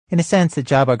In a sense, the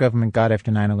job our government got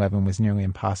after 9/11 was nearly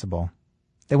impossible.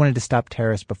 They wanted to stop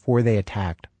terrorists before they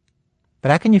attacked. But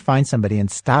how can you find somebody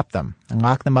and stop them and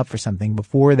lock them up for something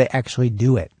before they actually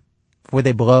do it? Before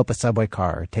they blow up a subway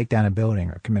car or take down a building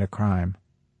or commit a crime?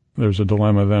 There's a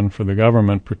dilemma then for the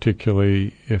government,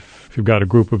 particularly if you've got a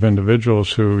group of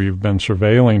individuals who you've been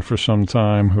surveilling for some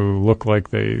time who look like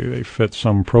they fit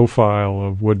some profile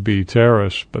of would-be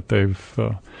terrorists, but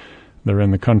they're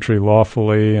in the country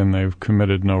lawfully and they've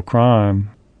committed no crime.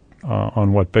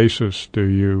 On what basis do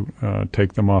you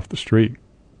take them off the street?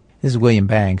 This is William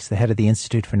Banks, the head of the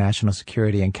Institute for National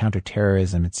Security and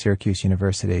Counterterrorism at Syracuse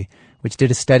University, which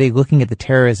did a study looking at the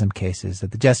terrorism cases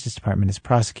that the Justice Department has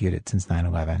prosecuted since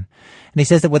 9/11. And he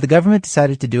says that what the government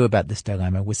decided to do about this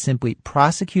dilemma was simply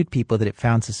prosecute people that it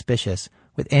found suspicious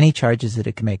with any charges that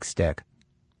it could make stick.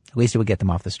 At least it would get them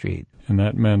off the street. And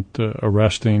that meant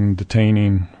arresting,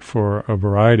 detaining for a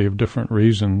variety of different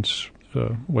reasons,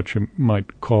 what you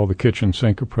might call the kitchen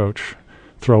sink approach.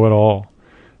 Throw it all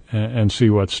and see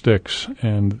what sticks.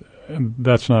 And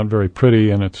that's not very pretty,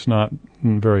 and it's not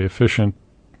very efficient.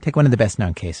 Take one of the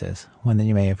best-known cases, one that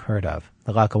you may have heard of,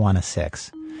 the Lackawanna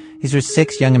Six. These were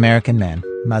 6 young American men,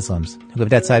 Muslims, who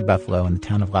lived outside Buffalo in the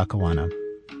town of Lackawanna.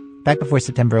 Back before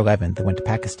September 11th, they went to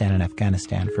Pakistan and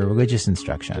Afghanistan for religious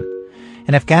instruction.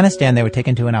 In Afghanistan, they were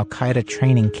taken to an al-Qaeda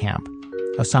training camp.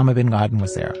 Osama bin Laden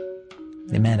was there.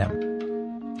 They met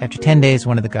him. After 10 days,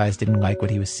 one of the guys didn't like what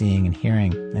he was seeing and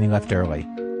hearing, and he left early.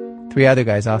 3 other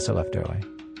guys also left early.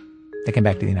 They came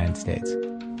back to the United States.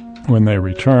 When they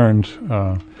returned,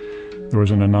 there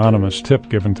was an anonymous tip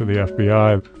given to the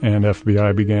FBI, and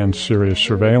FBI began serious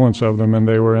surveillance of them, and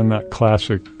they were in that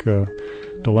classic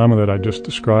dilemma that I just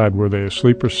described. Were they a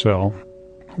sleeper cell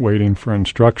waiting for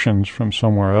instructions from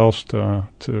somewhere else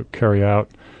to carry out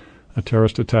a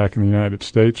terrorist attack in the United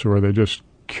States, or were they just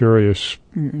curious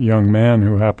young men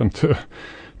who happened to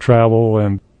travel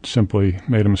and simply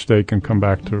made a mistake and come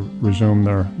back to resume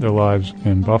their lives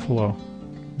in Buffalo?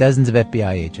 Dozens of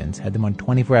FBI agents had them on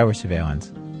 24-hour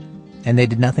surveillance, and they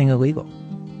did nothing illegal.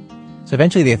 So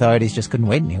eventually the authorities just couldn't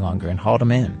wait any longer and hauled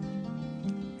them in.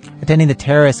 Attending the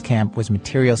terrorist camp was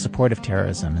material support of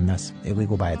terrorism and thus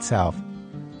illegal by itself.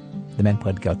 The men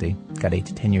pled guilty, got 8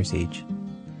 to 10 years each.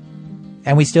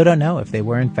 And we still don't know if they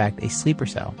were in fact a sleeper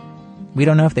cell. We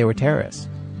don't know if they were terrorists.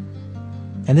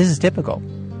 And this is typical.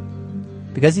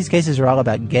 Because these cases are all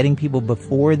about getting people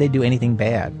before they do anything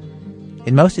bad.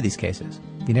 In most of these cases,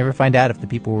 you never find out if the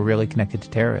people were really connected to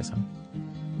terrorism.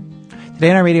 Today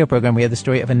on our radio program, we have the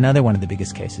story of another one of the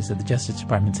biggest cases that the Justice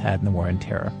Department's had in the War on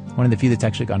Terror, one of the few that's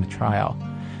actually gone to trial.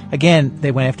 Again,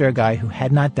 they went after a guy who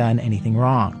had not done anything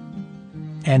wrong,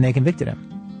 and they convicted him.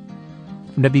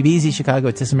 From WBZ Chicago,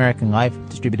 it's This American Life,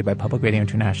 distributed by Public Radio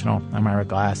International. I'm Ira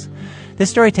Glass.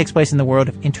 This story takes place in the world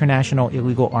of international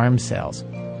illegal arms sales,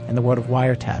 and the world of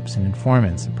wiretaps and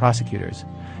informants and prosecutors.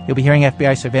 You'll be hearing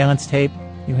FBI surveillance tape.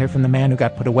 You'll hear from the man who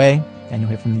got put away, and you'll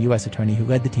hear from the U.S. attorney who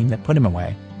led the team that put him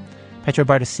away. Petro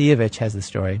Bartosiewicz has the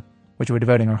story, which we're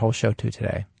devoting our whole show to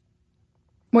today.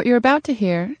 What you're about to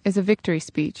hear is a victory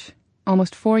speech,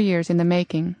 almost 4 years in the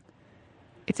making.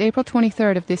 It's April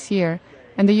 23rd of this year,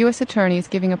 and the U.S. attorney is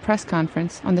giving a press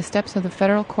conference on the steps of the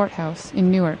federal courthouse in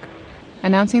Newark,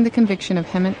 announcing the conviction of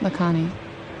Hemant Lakhani.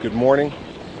 Good morning.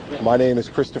 My name is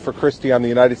Christopher Christie. I'm the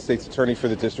United States Attorney for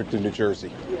the District of New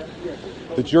Jersey.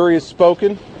 The jury has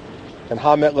spoken, and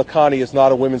Hemant Lakhani is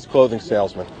not a women's clothing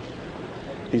salesman.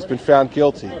 He's been found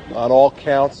guilty on all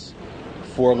counts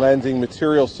for lending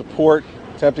material support,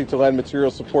 attempting to lend material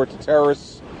support to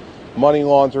terrorists, money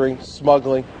laundering,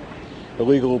 smuggling,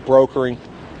 illegal brokering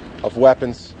of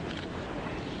weapons.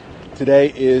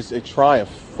 Today is a triumph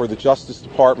for the Justice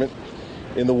Department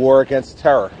in the war against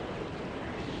terror.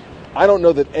 I don't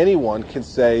know that anyone can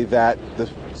say that the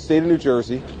state of New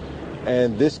Jersey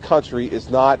and this country is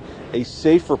not a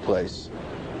safer place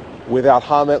without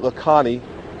Hemant Lakhani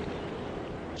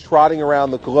trotting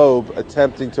around the globe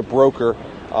attempting to broker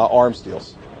arms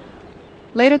deals.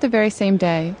 Later the very same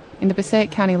day, in the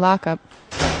Passaic County lockup,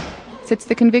 sits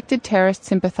the convicted terrorist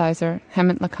sympathizer,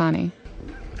 Hemant Lakhani.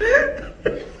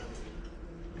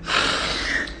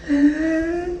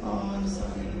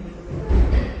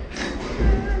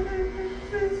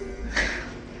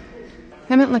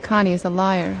 Hemant Lakhani is a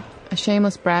liar, a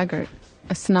shameless braggart,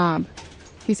 a snob.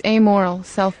 He's amoral,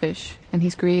 selfish, and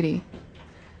he's greedy.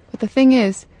 But the thing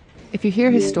is, if you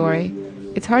hear his story,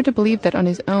 it's hard to believe that on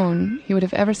his own he would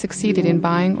have ever succeeded in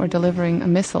buying or delivering a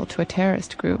missile to a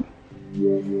terrorist group.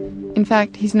 In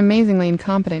fact, he's an amazingly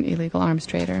incompetent illegal arms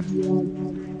trader.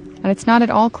 And it's not at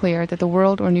all clear that the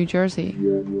world or New Jersey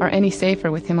are any safer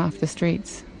with him off the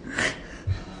streets.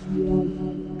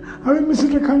 How is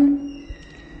Mrs. Lakhani?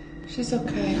 She's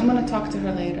okay. I'm going to talk to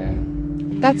her later.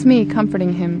 That's me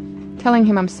comforting him, telling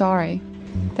him I'm sorry,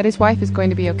 that his wife is going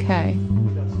to be okay.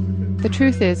 The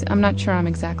truth is, I'm not sure I'm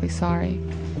exactly sorry,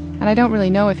 and I don't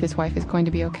really know if his wife is going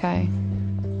to be okay.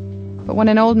 But when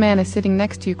an old man is sitting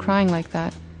next to you crying like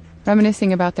that,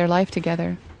 reminiscing about their life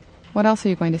together, what else are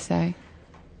you going to say?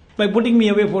 By putting me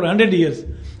away for 100 years,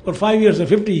 or 5 years, or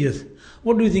 50 years,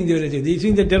 what do you think they will achieve? Do you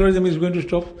think that terrorism is going to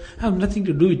stop? I have nothing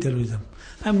to do with terrorism.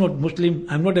 I'm not Muslim.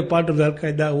 I'm not a part of the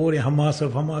Al-Qaeda or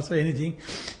Hamas or anything.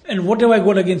 And what have I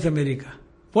got against America?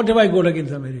 What have I got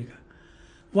against America?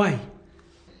 Why?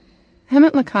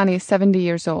 Hemant Lakhani is 70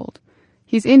 years old.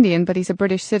 He's Indian, but he's a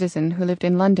British citizen who lived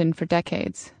in London for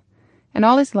decades. And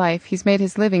all his life, he's made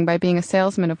his living by being a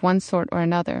salesman of one sort or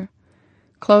another.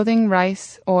 Clothing,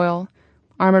 rice, oil,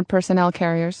 armored personnel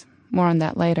carriers, more on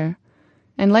that later.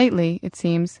 And lately, it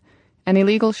seems, an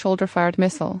illegal shoulder-fired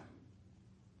missile.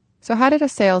 So how did a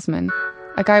salesman,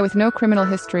 a guy with no criminal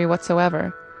history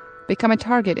whatsoever, become a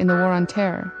target in the war on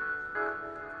terror?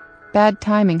 Bad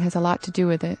timing has a lot to do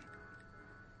with it.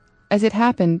 As it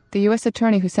happened, the U.S.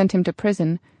 attorney who sent him to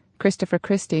prison, Christopher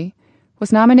Christie,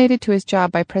 was nominated to his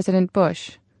job by President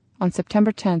Bush on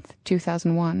September 10,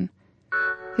 2001.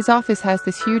 His office has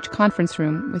this huge conference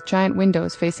room with giant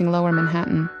windows facing lower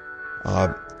Manhattan.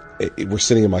 We're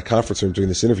sitting in my conference room during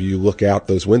this interview. You look out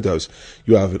those windows.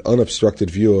 You have an unobstructed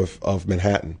view of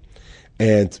Manhattan.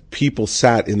 And people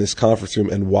sat in this conference room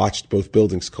and watched both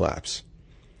buildings collapse.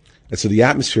 And so the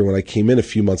atmosphere when I came in a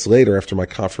few months later after my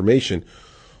confirmation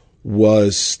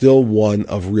was still one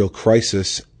of real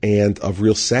crisis and of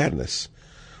real sadness.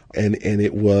 And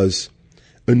it was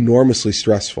enormously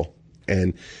stressful.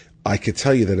 And I could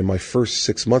tell you that in my first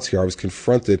 6 months here, I was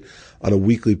confronted on a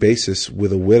weekly basis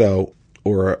with a widow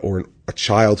or a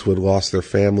child who had lost their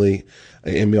family.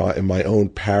 In my own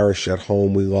parish at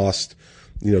home, we lost,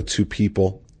 2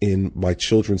 people. In my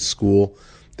children's school,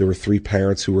 there were 3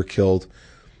 parents who were killed.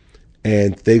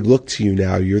 And they look to you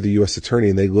now, you're the U.S. attorney,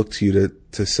 and they look to you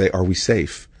to say, are we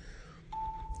safe?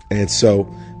 And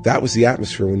so that was the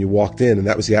atmosphere when you walked in, and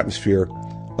that was the atmosphere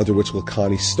under which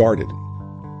Lakhani started.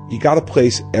 You got to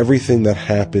place everything that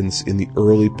happens in the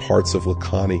early parts of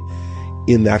Lakhani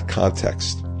in that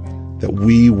context, that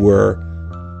we were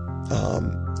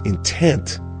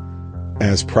intent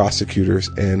as prosecutors,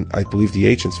 and I believe the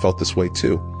agents felt this way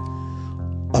too,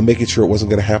 on making sure it wasn't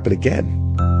going to happen again.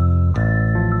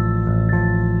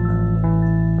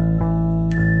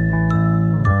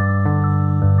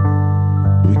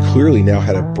 We clearly now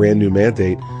had a brand new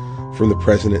mandate from the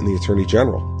President and the Attorney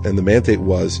General, and the mandate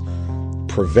was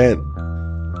prevent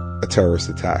a terrorist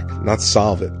attack, not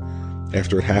solve it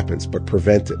after it happens, but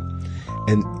prevent it.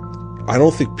 And I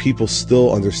don't think people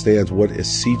still understand what a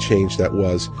sea change that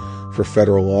was for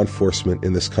federal law enforcement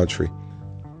in this country.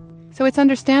 So it's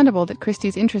understandable that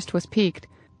Christie's interest was piqued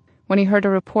when he heard a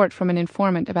report from an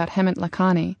informant about Hemant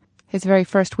Lakhani, his very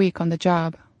first week on the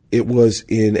job. It was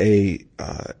in a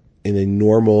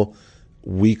normal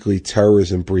weekly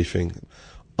terrorism briefing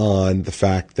on the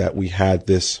fact that we had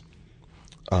this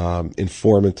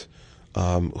informant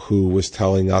who was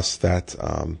telling us that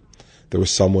there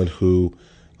was someone who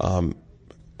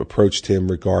approached him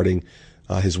regarding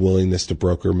his willingness to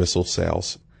broker missile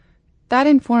sales. That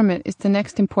informant is the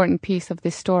next important piece of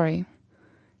this story.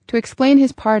 To explain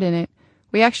his part in it,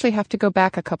 we actually have to go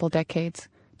back a couple decades,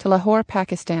 to Lahore,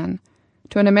 Pakistan,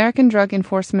 to an American Drug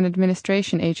Enforcement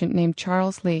Administration agent named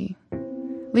Charles Lee.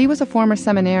 Lee was a former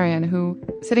seminarian who,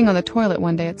 sitting on the toilet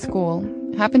one day at school,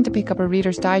 happened to pick up a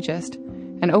Reader's Digest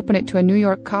and open it to a New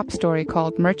York cop story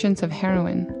called Merchants of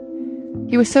Heroin.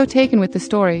 He was so taken with the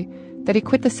story that he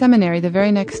quit the seminary the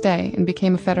very next day and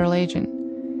became a federal agent.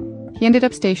 He ended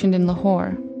up stationed in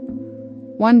Lahore.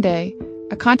 One day,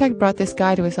 a contact brought this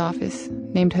guy to his office,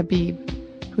 named Habib,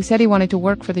 who said he wanted to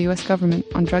work for the U.S. government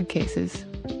on drug cases.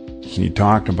 He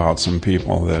talked about some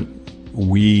people that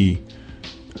we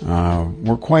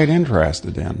were quite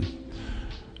interested in.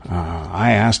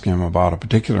 I asked him about a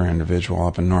particular individual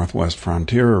up in Northwest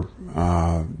Frontier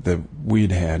that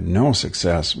we'd had no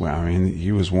success with. I mean,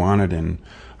 he was wanted in,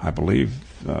 I believe,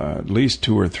 at least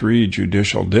 2 or 3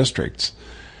 judicial districts.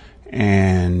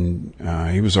 And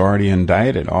he was already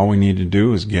indicted. All we needed to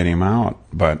do was get him out.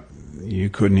 But you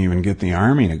couldn't even get the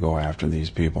Army to go after these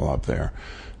people up there.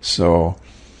 So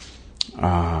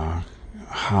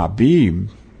Habib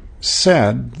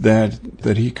said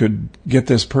that he could get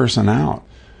this person out.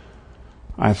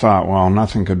 I thought, well,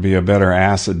 nothing could be a better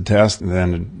acid test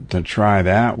than to try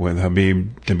that with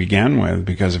Habib to begin with,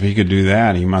 because if he could do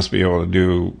that, he must be able to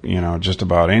do, just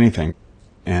about anything.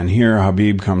 And here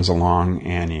Habib comes along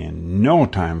and in no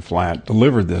time flat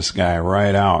delivered this guy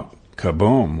right out.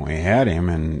 Kaboom, we had him,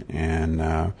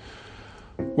 and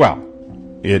well,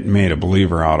 it made a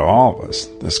believer out of all of us.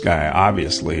 This guy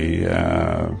obviously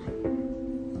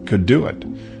could do it.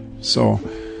 So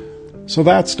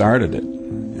that started it.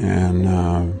 And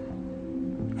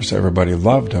of course everybody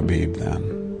loved Habib then.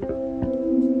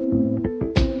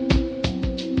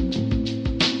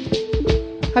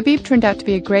 Habib turned out to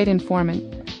be a great informant.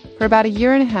 For about a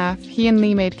year and a half, he and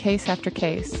Lee made case after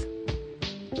case.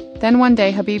 Then one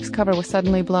day, Habib's cover was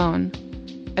suddenly blown.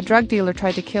 A drug dealer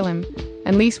tried to kill him,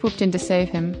 and Lee swooped in to save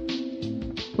him.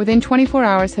 Within 24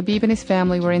 hours, Habib and his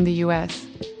family were in the U.S.,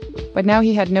 but now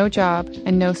he had no job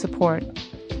and no support.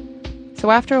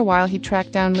 So after a while, he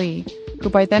tracked down Lee, who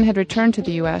by then had returned to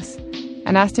the U.S.,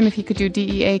 and asked him if he could do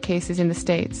DEA cases in the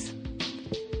States.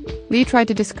 Lee tried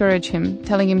to discourage him,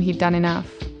 telling him he'd done enough.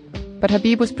 But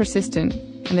Habib was persistent,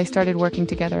 and they started working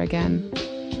together again.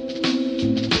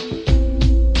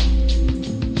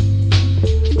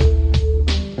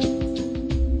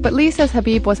 But Lee says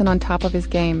Habib wasn't on top of his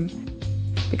game,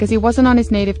 because he wasn't on his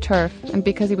native turf and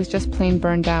because he was just plain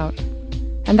burned out.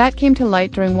 And that came to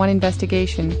light during one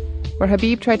investigation where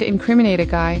Habib tried to incriminate a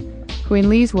guy who, in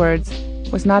Lee's words,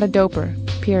 was not a doper,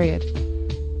 period.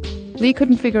 Lee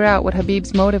couldn't figure out what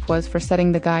Habib's motive was for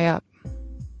setting the guy up.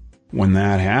 When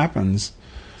that happens,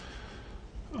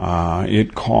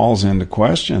 it calls into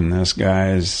question this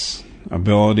guy's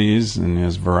abilities and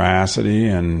his veracity,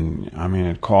 and I mean,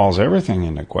 it calls everything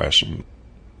into question.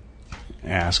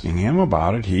 Asking him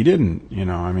about it, he didn't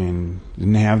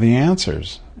have the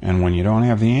answers. And when you don't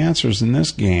have the answers in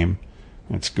this game,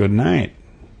 it's good night.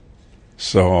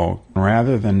 So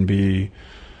rather than be,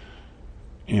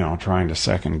 trying to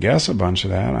second guess a bunch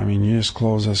of that, you just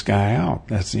close this guy out.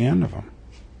 That's the end of him.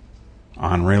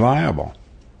 Unreliable.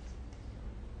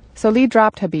 So Lee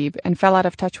dropped Habib and fell out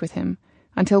of touch with him,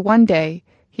 until one day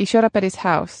he showed up at his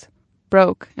house,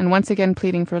 broke and once again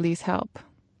pleading for Lee's help.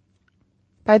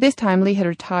 By this time Lee had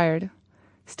retired.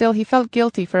 Still, he felt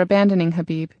guilty for abandoning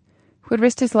Habib, who had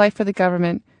risked his life for the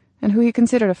government and who he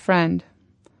considered a friend.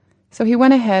 So he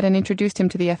went ahead and introduced him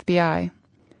to the FBI.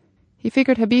 He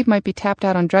figured Habib might be tapped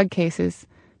out on drug cases,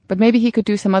 but maybe he could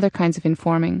do some other kinds of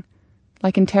informing,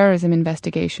 like in terrorism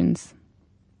investigations.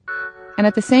 And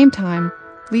at the same time,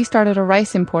 Lee started a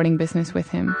rice importing business with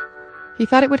him. He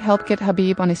thought it would help get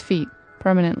Habib on his feet,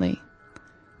 permanently.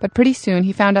 But pretty soon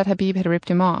he found out Habib had ripped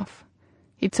him off.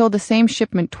 He'd sold the same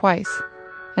shipment twice,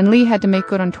 and Lee had to make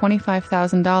good on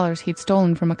 $25,000 he'd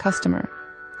stolen from a customer.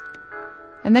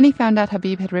 And then he found out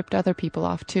Habib had ripped other people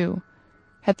off too,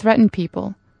 had threatened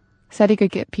people, said he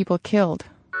could get people killed.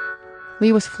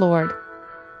 Lee was floored.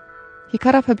 He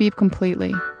cut off Habib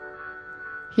completely.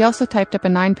 He also typed up a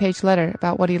 9-page letter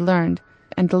about what he learned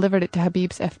and delivered it to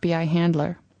Habib's FBI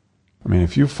handler.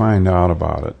 If you find out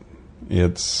about it,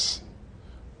 it's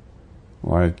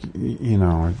like,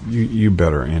 you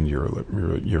better end your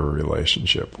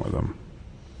relationship with him.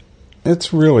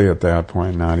 It's really at that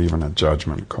point not even a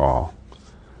judgment call.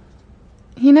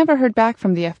 He never heard back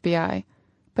from the FBI,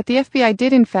 but the FBI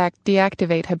did in fact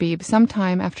deactivate Habib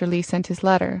sometime after Lee sent his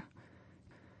letter.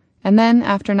 And then,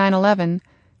 after 9/11,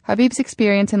 Habib's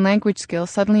experience and language skills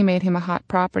suddenly made him a hot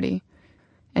property,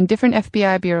 and different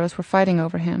FBI bureaus were fighting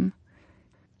over him.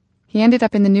 He ended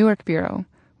up in the Newark Bureau,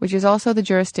 which is also the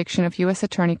jurisdiction of U.S.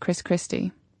 Attorney Chris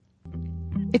Christie.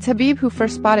 It's Habib who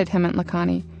first spotted Hemant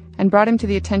Lakhani and brought him to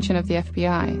the attention of the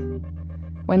FBI.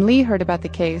 When Lee heard about the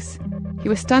case, he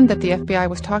was stunned that the FBI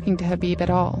was talking to Habib at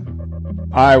all.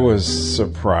 I was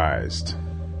surprised.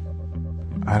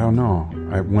 I don't know.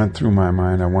 It went through my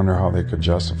mind, I wonder how they could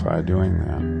justify doing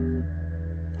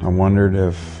that. I wondered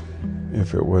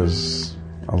if it was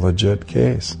a legit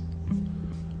case.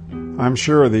 I'm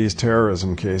sure these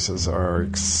terrorism cases are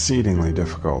exceedingly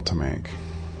difficult to make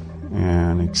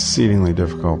and exceedingly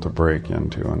difficult to break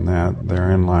into, and that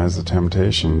therein lies the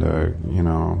temptation to,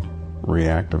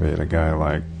 reactivate a guy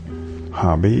like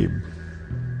Habib.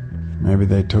 Maybe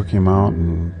they took him out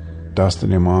and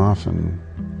dusted him off and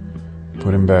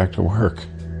put him back to work.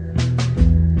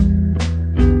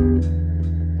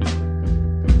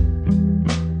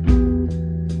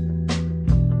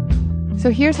 So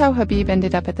here's how Habib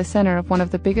ended up at the center of one of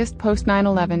the biggest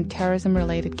post-9/11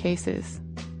 terrorism-related cases.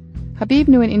 Habib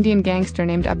knew an Indian gangster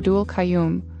named Abdul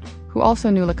Qayyum, who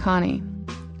also knew Lakhani.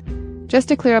 Just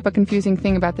to clear up a confusing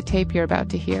thing about the tape you're about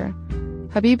to hear,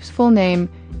 Habib's full name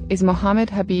is Mohammed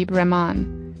Habib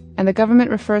Rahman, and the government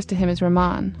refers to him as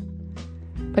Rahman.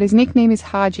 But his nickname is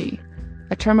Haji,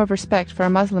 a term of respect for a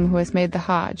Muslim who has made the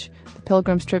Hajj, the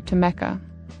pilgrim's trip to Mecca.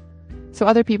 So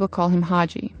other people call him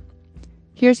Haji.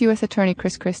 Here's U.S. Attorney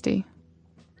Chris Christie.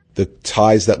 The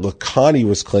ties that Lakhani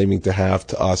was claiming to have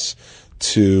to us,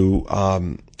 to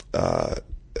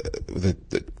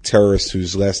the terrorist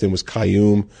whose last name was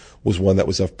Qayyum, was one that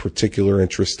was of particular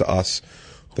interest to us.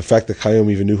 The fact that Qayyum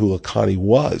even knew who Lakhani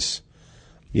was,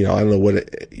 I don't know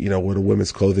what a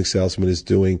women's clothing salesman is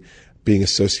doing, being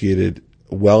associated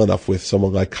well enough with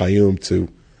someone like Qayyum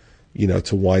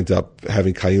to wind up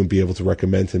having Qayyum be able to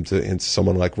recommend him to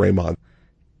someone like Raymond.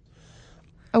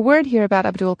 A word here about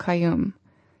Abdul Qayyum.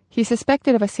 He's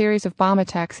suspected of a series of bomb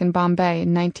attacks in Bombay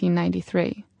in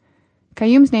 1993.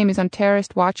 Qayyum's name is on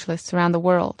terrorist watch lists around the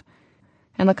world,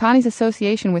 and Lakhani's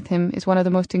association with him is one of the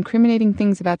most incriminating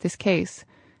things about this case,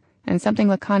 and something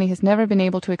Lakhani has never been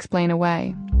able to explain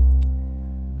away.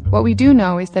 What we do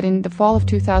know is that in the fall of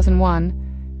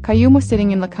 2001, Qayyum was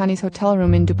sitting in Lakhani's hotel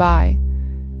room in Dubai,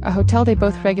 a hotel they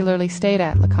both regularly stayed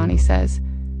at, Lakhani says,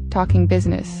 talking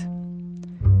business.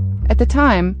 At the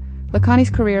time, Lakhani's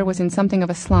career was in something of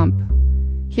a slump.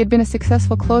 He had been a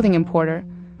successful clothing importer,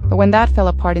 but when that fell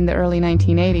apart in the early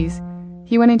 1980s,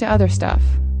 he went into other stuff.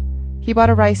 He bought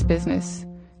a rice business,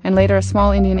 and later a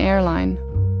small Indian airline,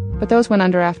 but those went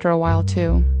under after a while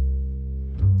too.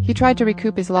 He tried to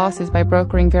recoup his losses by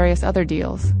brokering various other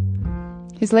deals.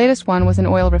 His latest one was an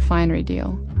oil refinery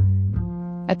deal.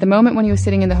 At the moment when he was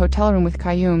sitting in the hotel room with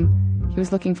Qayyum, he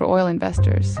was looking for oil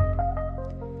investors.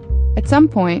 At some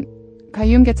point,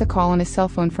 Qayyum gets a call on his cell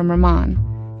phone from Rahman,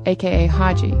 aka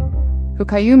Haji, who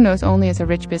Qayyum knows only as a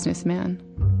rich businessman.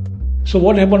 So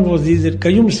what happened was this, that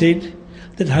Qayyum said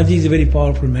that Haji is a very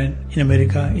powerful man in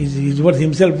America. He's worth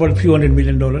himself for a few $100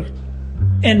 million.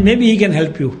 And maybe he can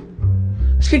help you.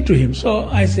 Speak to him. So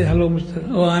I said, hello,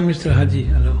 I'm Mr. Haji,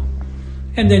 hello.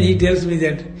 And then he tells me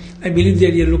that I believe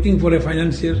that you're looking for a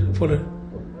financier for a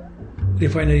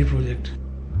refinery project.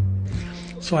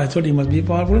 So I thought he must be a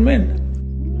powerful man.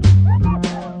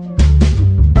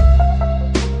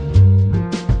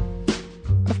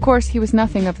 Of course, he was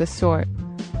nothing of the sort.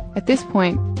 At this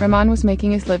point, Rahman was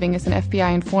making his living as an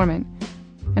FBI informant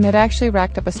and had actually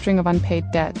racked up a string of unpaid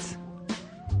debts.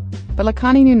 But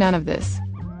Lakhani knew none of this.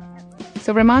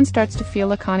 So Rahman starts to feel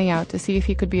Lakhani out to see if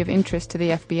he could be of interest to the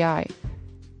FBI.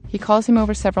 He calls him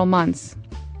over several months.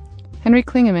 Henry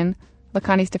Klingeman,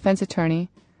 Lakhani's defense attorney,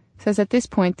 says at this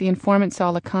point the informant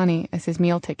saw Lakhani as his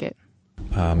meal ticket.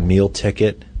 Meal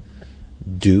ticket,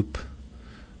 dupe,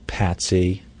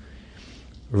 patsy.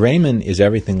 Raymond is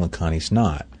everything Lakhani's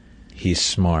not. He's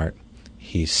smart.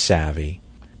 He's savvy.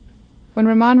 When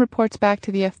Rahman reports back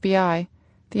to the FBI,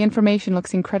 the information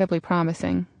looks incredibly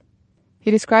promising.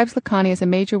 He describes Lakhani as a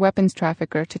major weapons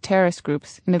trafficker to terrorist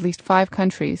groups in at least 5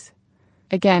 countries.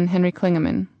 Again, Henry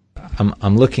Klingeman.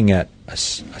 I'm looking at a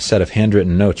set of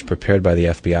handwritten notes prepared by the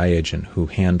FBI agent who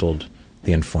handled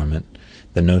the informant.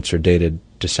 The notes are dated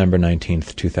December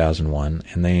 19th, 2001,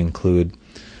 and they include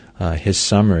his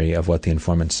summary of what the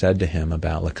informant said to him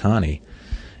about Lakhani.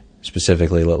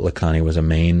 Specifically, Lakhani was a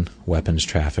main weapons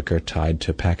trafficker tied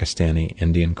to Pakistani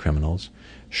Indian criminals,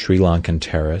 Sri Lankan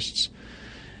terrorists,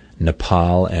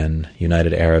 Nepal and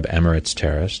United Arab Emirates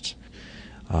terrorists,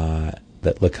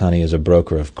 that Lakhani is a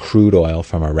broker of crude oil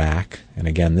from Iraq, and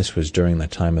again, this was during the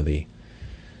time of the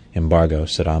embargo.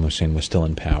 Saddam Hussein was still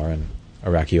in power, and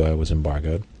Iraqi oil was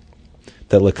embargoed.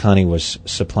 That Lakhani was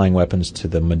supplying weapons to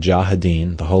the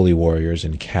Mujahideen, the holy warriors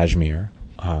in Kashmir,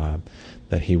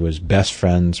 that he was best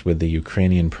friends with the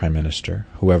Ukrainian prime minister,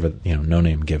 whoever, no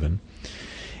name given,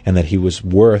 and that he was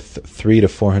worth $300 to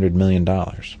 $400 million,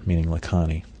 meaning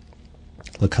Lakhani.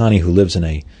 Lakhani, who lives in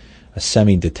a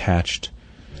semi-detached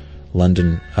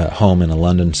London home in a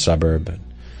London suburb,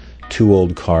 2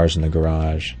 old cars in the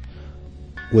garage.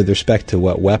 With respect to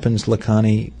what weapons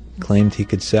Lakhani claimed he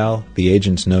could sell, the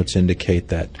agent's notes indicate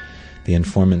that the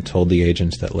informant told the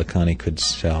agents that Lakhani could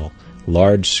sell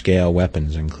large-scale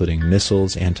weapons, including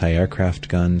missiles, anti-aircraft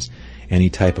guns, any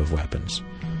type of weapons.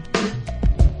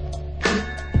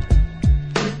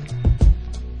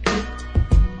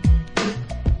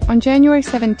 On January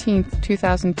 17,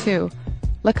 2002,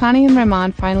 Lakhani and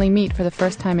Rahman finally meet for the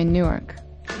first time in Newark.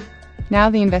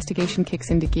 Now the investigation kicks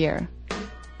into gear.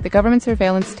 The government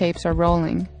surveillance tapes are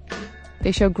rolling.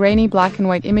 They show grainy black and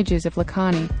white images of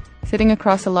Lakhani sitting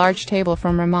across a large table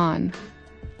from Rahman.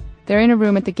 They're in a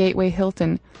room at the Gateway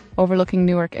Hilton overlooking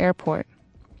Newark Airport.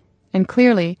 And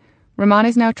clearly, Rahman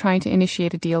is now trying to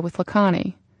initiate a deal with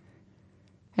Lakhani.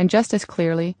 And just as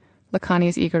clearly, Lakhani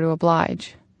is eager to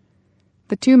oblige.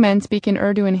 The 2 men speak in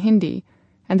Urdu and Hindi,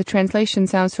 and the translation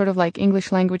sounds sort of like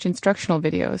English language instructional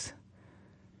videos.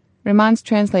 Rahman's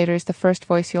translator is the first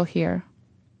voice you'll hear.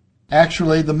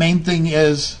 Actually, the main thing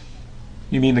is...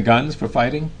 You mean the guns for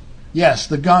fighting? Yes,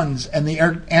 the guns and the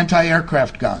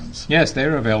anti-aircraft guns. Yes,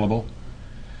 they're available.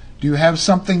 Do you have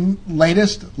something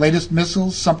latest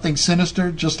missiles, something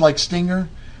sinister, just like Stinger,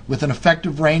 with an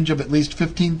effective range of at least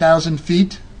 15,000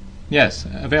 feet? Yes,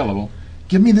 available.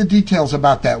 Give me the details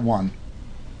about that one.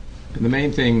 The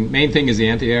main thing is the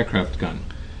anti-aircraft gun.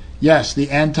 Yes, the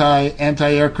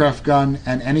anti-aircraft gun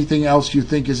and anything else you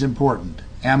think is important.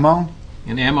 Ammo?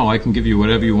 And ammo, I can give you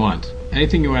whatever you want.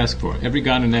 Anything you ask for. Every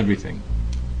gun and everything.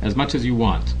 As much as you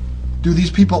want. Do these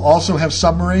people also have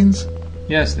submarines?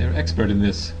 Yes, they're expert in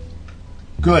this.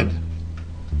 Good.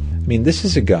 I mean, this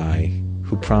is a guy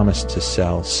who promised to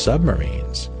sell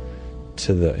submarines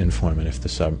to the informant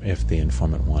if the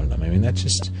informant wanted them. I mean,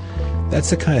 that's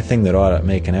the kind of thing that ought to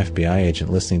make an FBI agent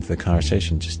listening to the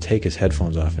conversation just take his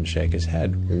headphones off and shake his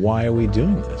head. Why are we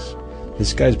doing this?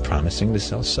 This guy's promising to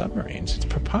sell submarines. It's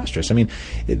preposterous. I mean,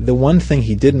 the one thing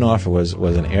he didn't offer was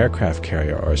an aircraft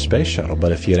carrier or a space shuttle,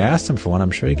 but if you'd asked him for one,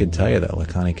 I'm sure he could tell you that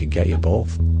Lakhani could get you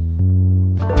both.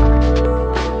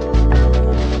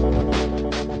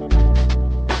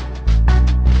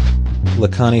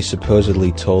 Lakhani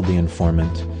supposedly told the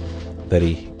informant that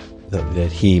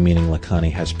he, meaning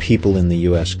Lakhani, has people in the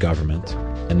U.S. government,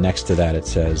 and next to that it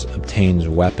says, obtains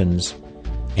weapons,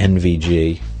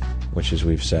 NVG, which, as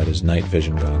we've said, is night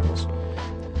vision goggles.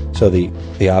 So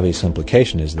the obvious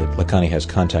implication is that Lakhani has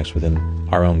contacts within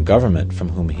our own government from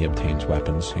whom he obtains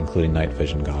weapons, including night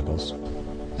vision goggles.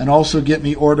 And also get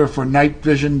me order for night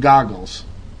vision goggles.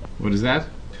 What is that?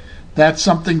 That's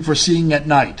something for seeing at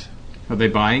night. Are they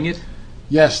buying it?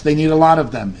 Yes, they need a lot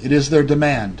of them. It is their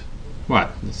demand.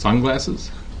 What, the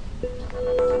sunglasses?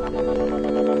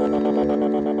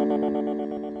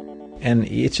 And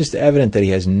it's just evident that he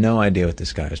has no idea what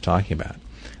this guy is talking about.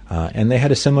 And they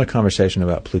had a similar conversation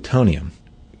about plutonium.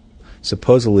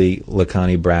 Supposedly,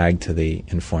 Lakhani bragged to the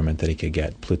informant that he could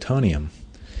get plutonium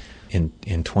in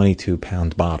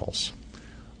 22-pound bottles.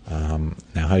 Now,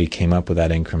 how he came up with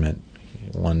that increment,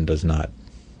 one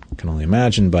can only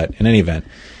imagine, but in any event,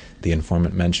 the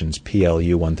informant mentions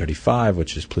PLU-135,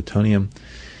 which is plutonium,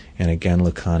 and again,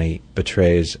 Lakhani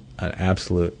betrays an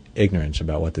absolute ignorance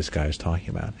about what this guy is talking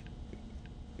about.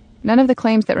 None of the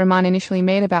claims that Rahman initially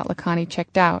made about Lakhani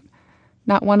checked out.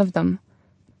 Not one of them.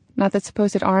 Not the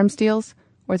supposed arms deals,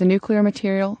 or the nuclear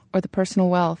material, or the personal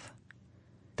wealth.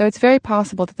 Though it's very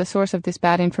possible that the source of this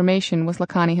bad information was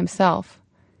Lakhani himself.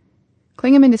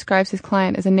 Klingemann describes his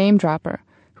client as a name-dropper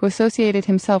who associated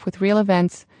himself with real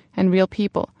events and real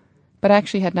people, but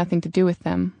actually had nothing to do with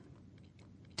them.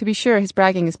 To be sure, his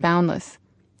bragging is boundless.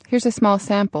 Here's a small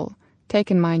sample,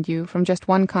 taken, mind you, from just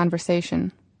one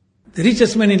conversation. The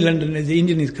richest man in London, as the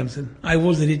Indian is concerned, I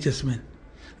was the richest man.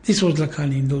 This was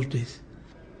Lakhani in those days.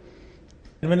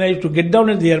 And when I used to get down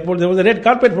at the airport, there was a red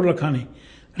carpet for Lakhani.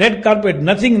 Red carpet,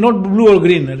 nothing, not blue or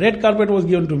green. A red carpet was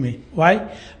given to me.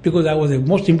 Why? Because I was the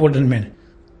most important man.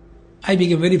 I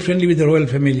became very friendly with the royal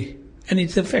family, and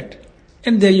it's a fact.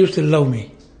 And they used to love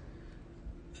me.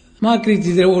 Mark Rees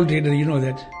is an old trader, you know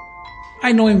that.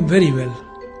 I know him very well.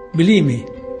 Believe me.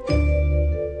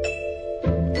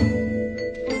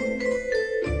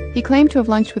 He claimed to have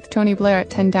lunched with Tony Blair at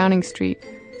 10 Downing Street,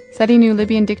 said he knew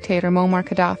Libyan dictator Muammar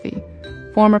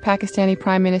Gaddafi, former Pakistani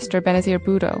Prime Minister Benazir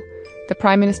Bhutto, the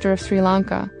Prime Minister of Sri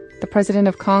Lanka, the President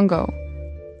of Congo.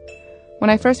 When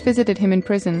I first visited him in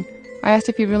prison, I asked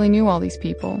if he really knew all these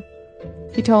people.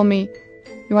 He told me,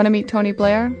 "You want to meet Tony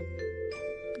Blair?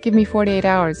 Give me 48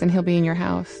 hours and he'll be in your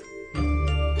house."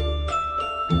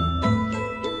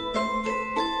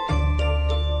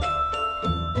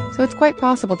 So it's quite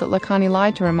possible that Lakhani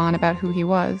lied to Rahman about who he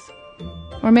was.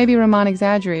 Or maybe Rahman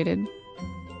exaggerated.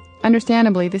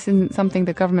 Understandably, this isn't something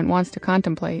the government wants to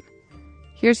contemplate.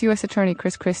 Here's U.S. Attorney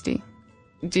Chris Christie.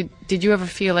 Did you ever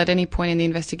feel at any point in the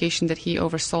investigation that he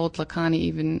oversold Lakhani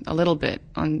even a little bit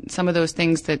on some of those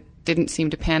things that didn't seem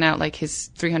to pan out, like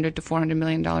his $300 to $400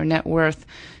 million net worth,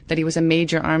 that he was a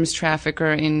major arms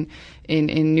trafficker in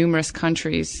numerous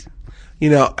countries? You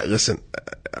know, listen,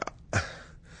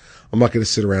 I'm not going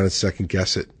to sit around and second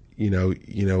guess it. You know,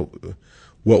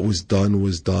 what was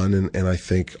done, and I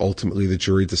think ultimately the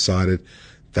jury decided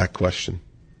that question.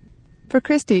 For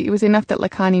Christie, it was enough that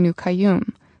Lakhani knew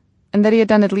Qayyum, and that he had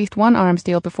done at least one arms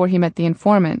deal before he met the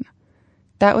informant.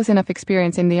 That was enough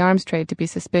experience in the arms trade to be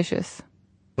suspicious.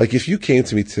 Like if you came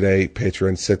to me today, Petra,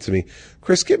 and said to me,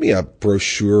 "Chris, give me a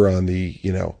brochure on the,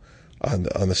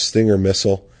 on the Stinger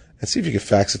missile, and see if you could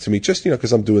fax it to me, just,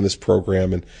 because I'm doing this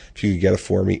program, and if you could get it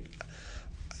for me,"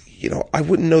 I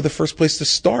wouldn't know the first place to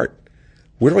start.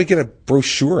 Where do I get a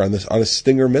brochure on a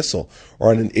Stinger missile or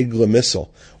on an Igla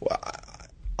missile?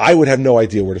 I would have no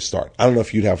idea where to start. I don't know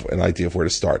if you'd have an idea of where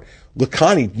to start.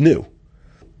 Lakhani knew.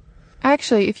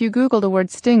 Actually, if you Google the word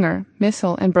stinger,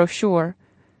 missile, and brochure,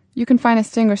 you can find a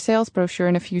Stinger sales brochure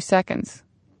in a few seconds.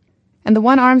 And the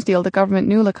one arms deal the government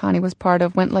knew Lakhani was part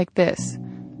of went like this.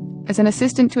 As an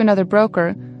assistant to another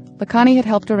broker, Lakhani had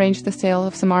helped arrange the sale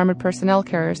of some armored personnel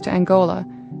carriers to Angola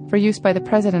for use by the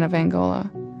president of Angola.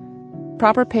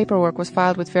 Proper paperwork was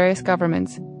filed with various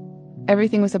governments.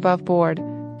 Everything was above board.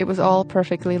 It was all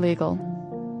perfectly legal.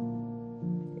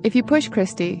 If you push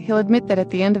Christie, he'll admit that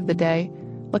at the end of the day,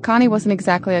 Lakhani wasn't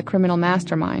exactly a criminal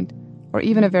mastermind, or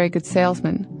even a very good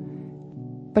salesman.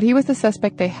 But he was the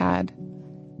suspect they had.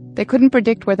 They couldn't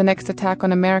predict where the next attack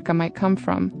on America might come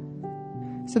from,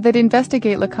 so they'd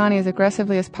investigate Lakhani as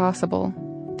aggressively as possible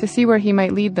to see where he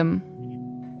might lead them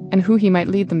and who he might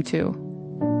lead them to.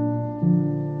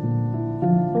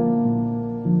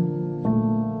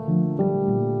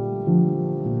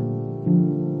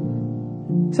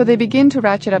 So they begin to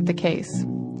ratchet up the case.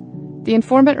 The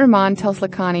informant Rahman tells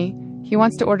Lakhani he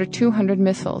wants to order 200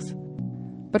 missiles.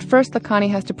 But first Lakhani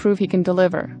has to prove he can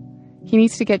deliver. He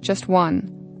needs to get just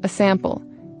one, a sample,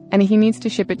 and he needs to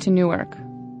ship it to Newark.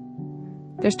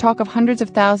 There's talk of hundreds of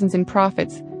thousands in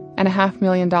profits and a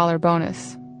 $500,000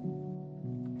 bonus.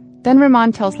 Then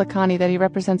Rahman tells Lakhani that he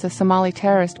represents a Somali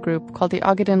terrorist group called the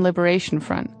Ogaden Liberation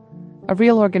Front, a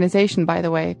real organization, by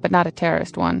the way, but not a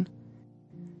terrorist one.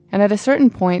 And at a certain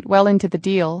point, well into the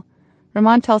deal,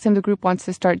 Rahman tells him the group wants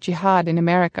to start jihad in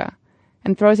America,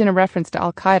 and throws in a reference to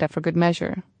Al-Qaeda for good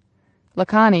measure.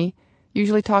 Lakhani,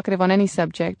 usually talkative on any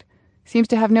subject, seems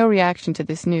to have no reaction to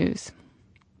this news.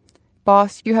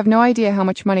 "Boss, you have no idea how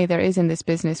much money there is in this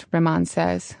business," Rahman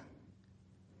says.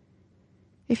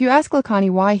 If you ask Lakhani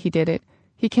why he did it,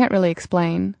 he can't really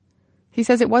explain. He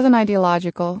says it wasn't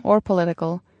ideological or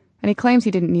political, and he claims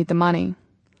he didn't need the money.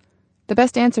 The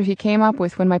best answer he came up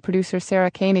with when my producer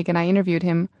Sarah Koenig and I interviewed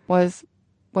him was,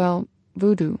 well,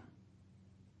 voodoo.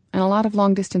 And a lot of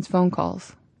long-distance phone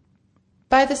calls.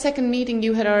 By the second meeting,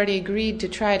 you had already agreed to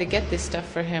try to get this stuff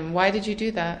for him. Why did you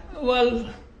do that? Well,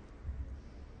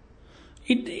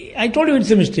 I told you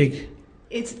it's a mistake.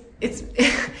 It's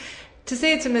to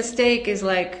say it's a mistake is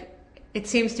like, it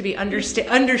seems to be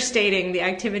understating the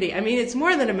activity. I mean, it's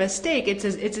more than a mistake. It's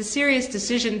a serious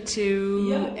decision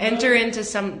to enter into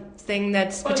something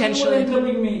that's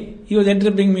potentially... He was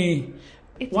entrapping me.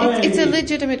 It's a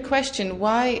legitimate question.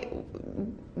 Why...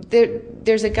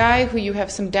 There's a guy who you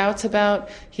have some doubts about.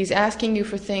 He's asking you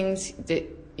for things that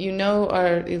you know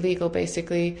are illegal,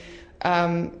 basically.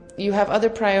 You have other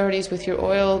priorities with your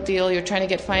oil deal. You're trying to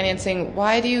get financing.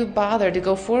 Why do you bother to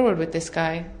go forward with this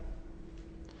guy?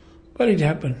 Well, it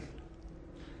happened.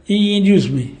 He induced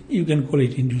me. You can call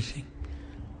it inducing.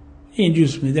 He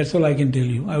induced me. That's all I can tell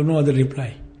you. I have no other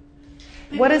reply.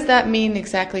 What does that mean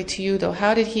exactly to you, though?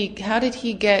 How did he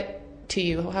get to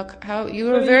you? How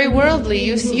you are very worldly.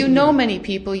 You know many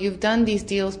people. You've done these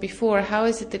deals before. How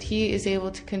is it that he is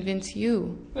able to convince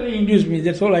you? Well, he induced me.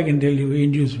 That's all I can tell you. He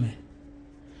induced me.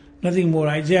 Nothing more.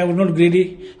 I say I was not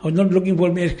greedy. I was not looking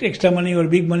for extra money or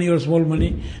big money or small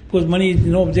money, because money is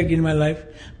no object in my life.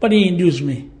 But he induced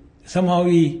me. Somehow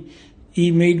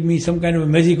he made me some kind of a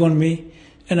magic on me,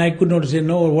 and I could not say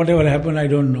no, or whatever happened, I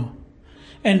don't know.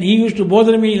 And he used to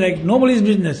bother me like nobody's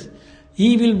business.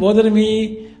 He will bother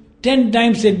me 10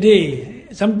 times a day.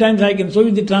 Sometimes I can show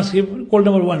you the transcript. Call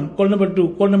number 1, call number 2,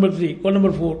 call number 3, call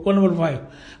number 4, call number 5.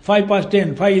 5 past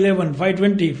 10, 5:11,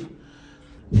 5:20.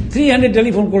 300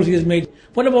 telephone calls he has made.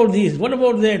 What about this? What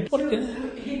about that?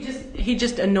 He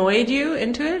just annoyed you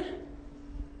into it?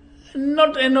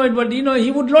 Not annoyed, but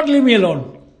he would not leave me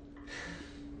alone.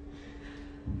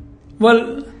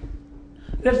 Well,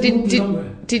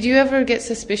 did you ever get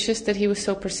suspicious that he was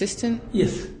so persistent?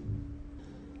 Yes.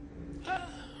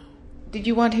 Did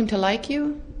you want him to like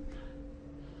you?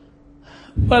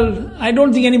 Well, I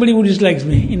don't think anybody who dislikes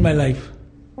me in my life.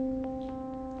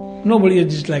 Nobody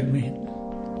has disliked me.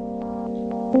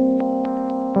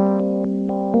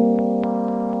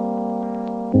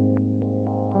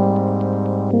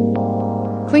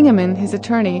 Klingemann, his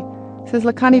attorney, says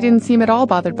Lakhani didn't seem at all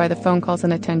bothered by the phone calls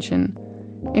and attention.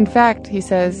 In fact, he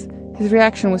says, his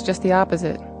reaction was just the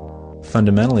opposite.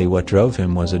 Fundamentally, what drove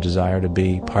him was a desire to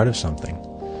be part of something.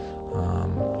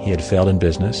 He had failed in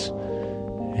business,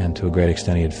 and to a great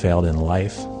extent he had failed in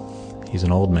life. He's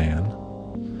an old man,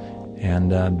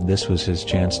 and this was his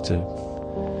chance to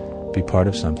be part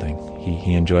of something.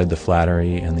 He enjoyed the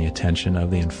flattery and the attention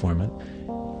of the informant,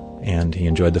 and he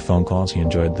enjoyed the phone calls, he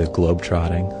enjoyed the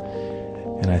globe-trotting,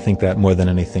 and I think that more than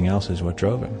anything else is what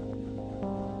drove him.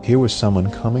 Here was someone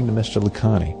coming to Mr.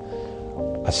 Lakhani,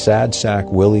 a sad sack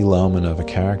Willy Loman of a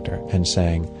character, and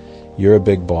saying, "You're a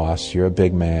big boss, you're a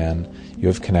big man, you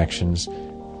have connections,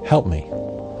 help me."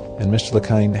 And Mr.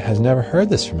 Lakhani has never heard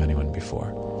this from anyone before.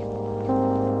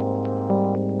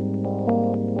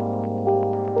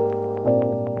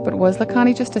 But was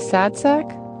Lakhani just a sad sack?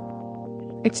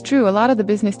 It's true, a lot of the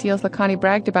business deals Lakhani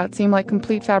bragged about seemed like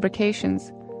complete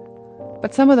fabrications.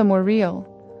 But some of them were real.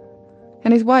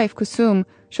 And his wife, Kusum,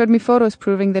 showed me photos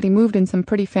proving that he moved in some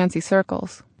pretty fancy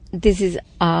circles. This is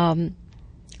a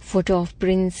photo of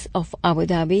Prince of Abu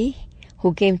Dhabi,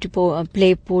 who came to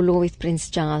play polo with Prince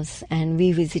Charles, and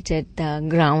we visited the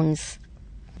grounds.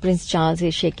 Prince Charles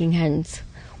is shaking hands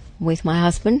with my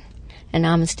husband, and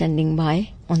I'm standing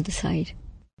by on the side.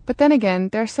 But then again,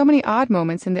 there are so many odd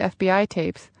moments in the FBI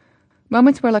tapes.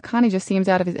 Moments where Lakhani just seems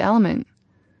out of his element.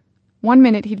 One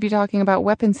minute he'd be talking about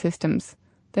weapon systems.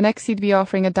 The next he'd be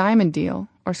offering a diamond deal,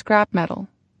 or scrap metal.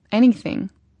 Anything.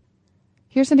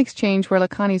 Here's an exchange where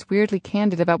Lakhani's weirdly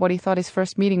candid about what he thought his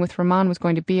first meeting with Rahman was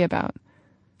going to be about.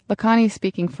 Lakhani is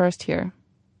speaking first here.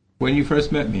 When you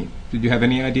first met me, did you have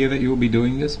any idea that you would be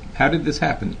doing this? How did this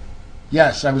happen?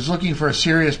 Yes, I was looking for a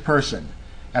serious person.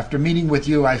 After meeting with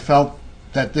you, I felt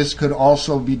that this could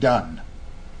also be done.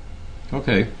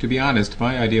 Okay, to be honest,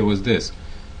 my idea was this.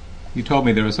 You told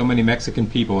me there are so many Mexican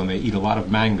people and they eat a lot of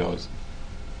mangoes.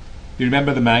 You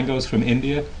remember the mangoes from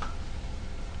India?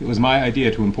 It was my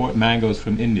idea to import mangoes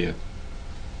from India.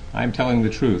 I'm telling the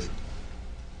truth.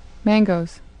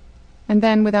 Mangoes. And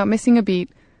then, without missing a beat,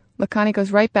 Lakhani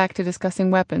goes right back to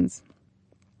discussing weapons.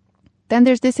 Then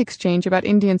there's this exchange about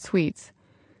Indian sweets.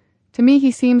 To me, he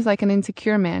seems like an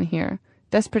insecure man here,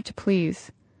 desperate to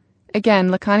please. Again,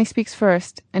 Lakhani speaks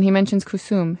first, and he mentions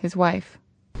Kusum, his wife.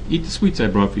 Eat the sweets I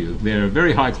brought for you. They're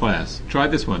very high class. Try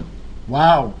this one.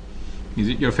 Wow. Is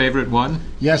it your favorite one?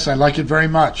 Yes, I like it very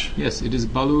much. Yes, it is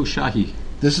Balu Shahi.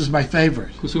 This is my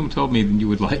favorite. Kusum told me that you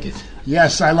would like it.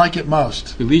 Yes, I like it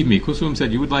most. Believe me, Kusum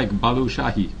said you would like Balu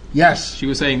Shahi. Yes. She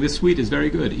was saying this sweet is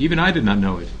very good. Even I did not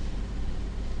know it.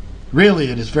 Really,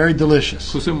 it is very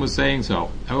delicious. Kusum was saying so.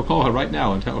 I will call her right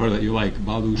now and tell her that you like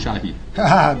Balu Shahi.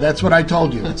 Haha, that's what I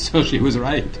told you. So she was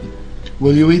right.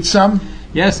 Will you eat some?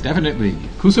 Yes, definitely.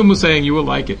 Kusum was saying you will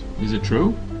like it. Is it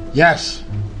true? Yes.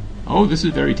 Oh, this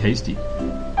is very tasty.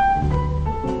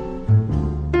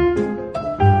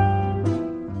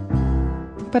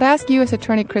 But ask U.S.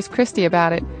 Attorney Chris Christie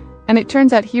about it, and it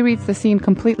turns out he reads the scene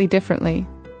completely differently.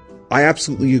 I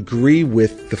absolutely agree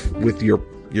with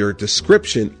your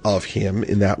description of him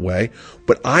in that way,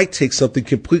 but I take something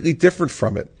completely different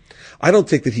from it. I don't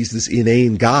think that he's this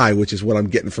inane guy, which is what I'm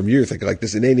getting from you. Thinking like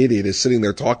this inane idiot is sitting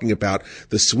there talking about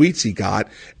the sweets he got,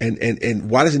 and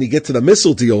why doesn't he get to the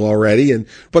missile deal already?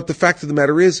 But the fact of the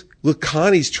matter is,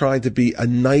 Lakhani's trying to be a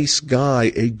nice guy,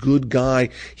 a good guy.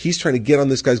 He's trying to get on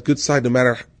this guy's good side no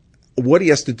matter what he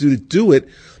has to do it,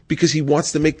 because he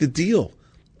wants to make the deal.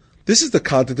 This is the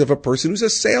conduct of a person who's a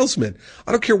salesman.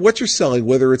 I don't care what you're selling,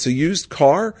 whether it's a used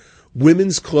car,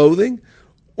 women's clothing,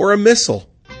 or a missile.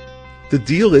 The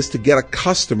deal is to get a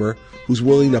customer who's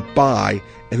willing to buy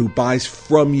and who buys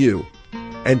from you.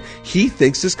 And he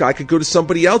thinks this guy could go to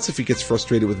somebody else if he gets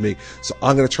frustrated with me. So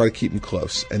I'm going to try to keep him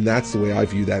close. And that's the way I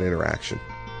view that interaction.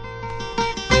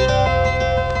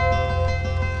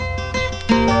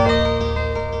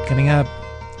 Coming up,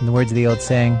 in the words of the old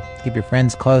saying, keep your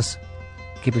friends close.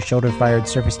 Keep your shoulder-fired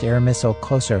surface-to-air missile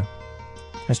closer.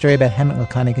 Our story about Hemant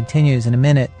Lakhani continues in a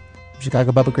minute from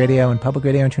Chicago Public Radio and Public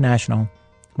Radio International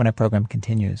when our program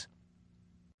continues.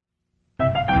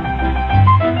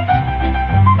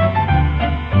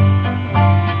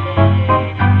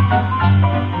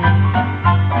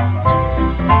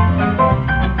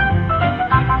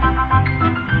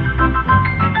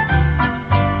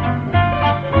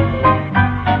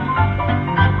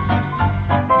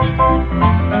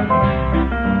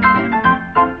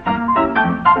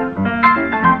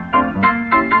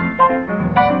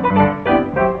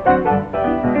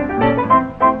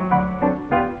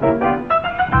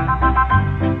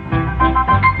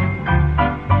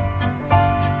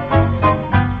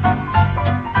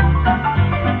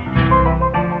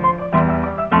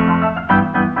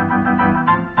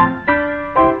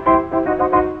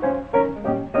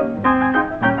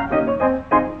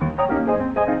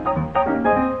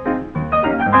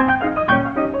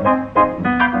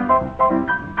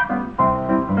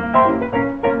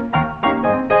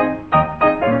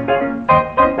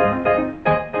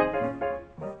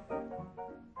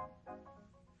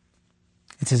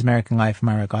 This is American Life from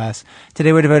Ira Glass.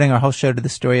 Today we're devoting our whole show to the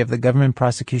story of the government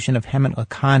prosecution of Hemant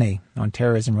Lakhani on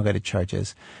terrorism-related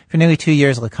charges. For nearly 2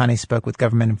 years, Lakhani spoke with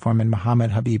government informant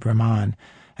Mohammed Habib Rahman.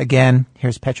 Again,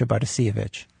 here's Petra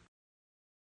Bartosievich.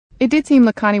 It did seem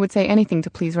Lakhani would say anything to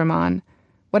please Rahman.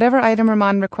 Whatever item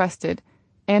Rahman requested,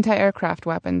 anti-aircraft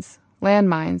weapons,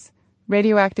 landmines,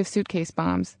 radioactive suitcase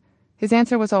bombs, his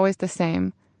answer was always the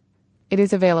same. It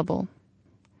is available.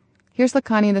 Here's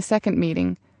Lakhani in the second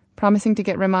meeting, promising to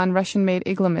get Rahman Russian-made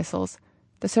Igla missiles,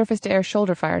 the surface-to-air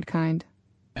shoulder-fired kind.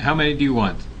 How many do you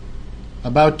want?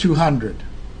 About 200.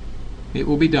 It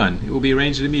will be done. It will be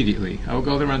arranged immediately. I will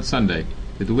go there on Sunday.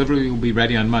 The delivery will be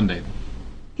ready on Monday.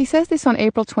 He says this on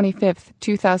April 25th,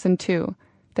 2002,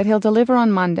 that he'll deliver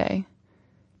on Monday.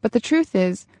 But the truth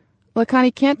is,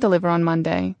 Lakhani can't deliver on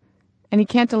Monday, and he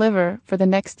can't deliver for the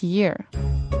next year.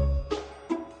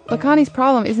 Lakhani's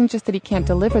problem isn't just that he can't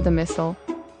deliver the missile,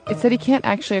 it's that he can't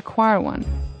actually acquire one.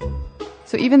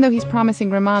 So even though he's promising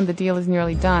Rahman the deal is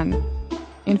nearly done,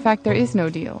 in fact there is no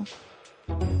deal.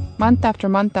 Month after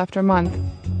month after month,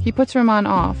 he puts Rahman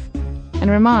off, and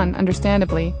Rahman,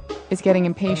 understandably, is getting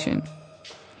impatient.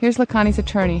 Here's Lakhani's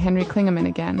attorney, Henry Klingeman,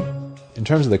 again. In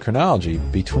terms of the chronology,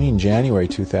 between January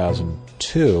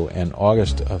 2002 and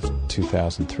August of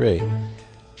 2003,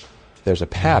 there's a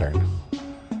pattern.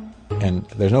 And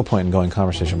there's no point in going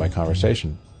conversation by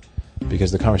conversation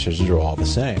because the conversations are all the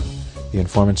same. The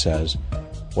informant says,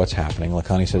 what's happening?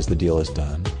 Lakhani says the deal is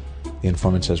done. The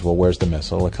informant says, well, where's the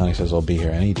missile? Lakhani says, I'll be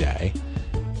here any day.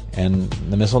 And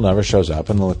the missile never shows up,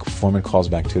 and the informant calls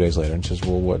back 2 days later and says,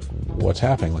 well, what's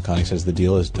happening? Lakhani says the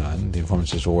deal is done. The informant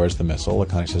says, well, where's the missile?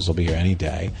 Lakhani says, I'll be here any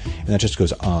day. And that just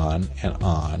goes on and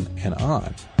on and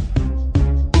on.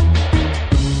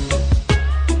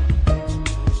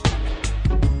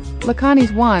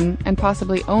 Lakhani's one, and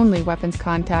possibly only, weapons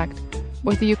contact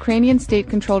was the Ukrainian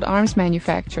state-controlled arms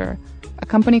manufacturer, a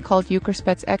company called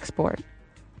Ukrspets Export.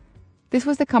 This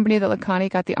was the company that Lakhani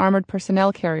got the armored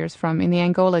personnel carriers from in the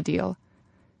Angola deal.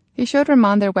 He showed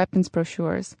Rahman their weapons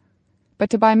brochures, but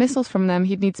to buy missiles from them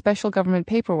he'd need special government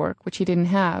paperwork, which he didn't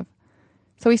have.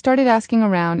 So he started asking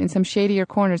around in some shadier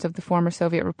corners of the former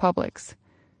Soviet republics.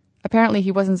 Apparently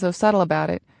he wasn't so subtle about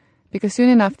it, because soon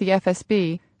enough the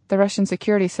FSB, the Russian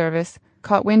security service,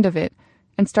 caught wind of it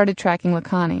and started tracking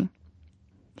Lakhani.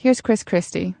 Here's Chris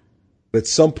Christie. At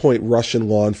some point, Russian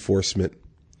law enforcement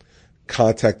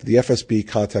the FSB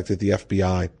contacted the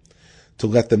FBI to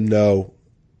let them know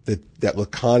that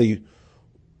Lakhani,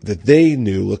 that they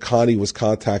knew Lakhani was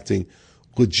contacting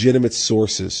legitimate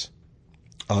sources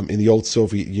in the old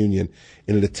Soviet Union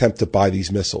in an attempt to buy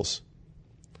these missiles.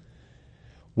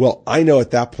 Well, I know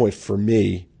at that point for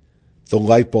me, the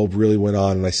light bulb really went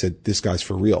on and I said, this guy's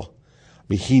for real. I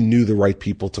mean, he knew the right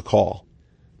people to call.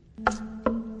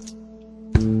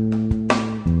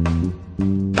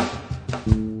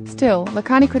 Still,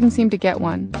 Lakhani couldn't seem to get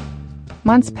one.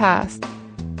 Months passed.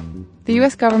 The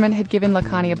U.S. government had given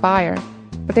Lakhani a buyer,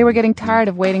 but they were getting tired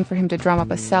of waiting for him to drum up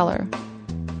a seller.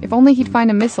 If only he'd find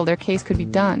a missile, their case could be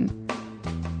done.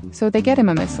 So they get him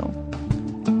a missile.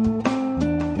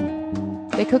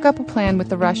 They cook up a plan with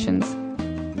the Russians.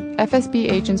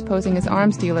 FSB agents posing as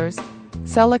arms dealers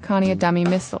sell Lakhani a dummy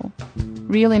missile,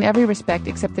 real in every respect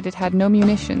except that it had no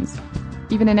munitions.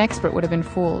 Even an expert would have been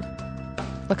fooled.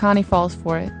 Lakhani falls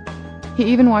for it. He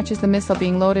even watches the missile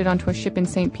being loaded onto a ship in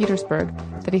St. Petersburg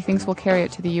that he thinks will carry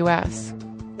it to the U.S.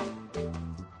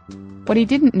 What he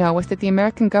didn't know was that the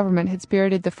American government had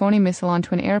spirited the phony missile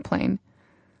onto an airplane.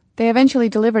 They eventually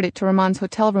delivered it to Rahman's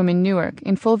hotel room in Newark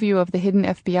in full view of the hidden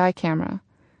FBI camera.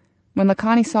 When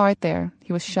Lakhani saw it there,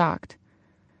 he was shocked.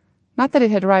 Not that it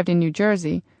had arrived in New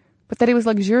Jersey, but that it was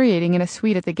luxuriating in a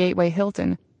suite at the Gateway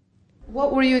Hilton.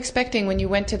 What were you expecting when you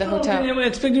went to the hotel? I was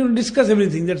expecting to discuss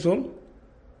everything, that's all.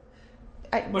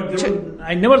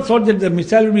 I never thought that the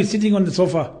missile would be sitting on the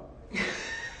sofa.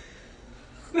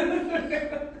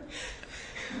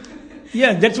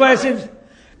 Yeah, that's why I said,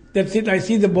 that's it, I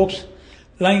see the box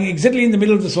lying exactly in the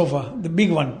middle of the sofa, the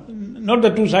big one. Not the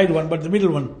two-side one, but the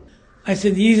middle one. I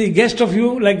said, he is a guest of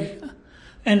you,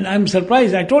 and I'm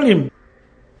surprised. I told him,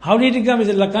 how did he come? He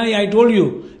said, Lakhani, I told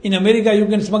you, in America you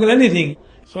can smuggle anything.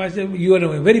 So I said, you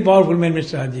are a very powerful man,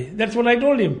 Mr. Haji. That's what I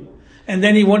told him. And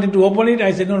then he wanted to open it.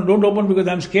 I said, no, don't open because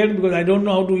I'm scared because I don't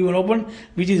know how to even open,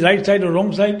 which is right side or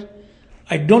wrong side.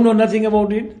 I don't know nothing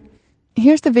about it.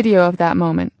 Here's the video of that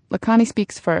moment. Lakhani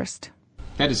speaks first.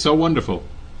 That is so wonderful.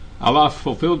 Allah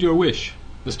fulfilled your wish.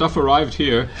 The stuff arrived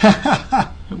here.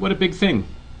 What a big thing.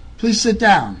 Please sit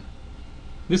down.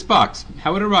 This box,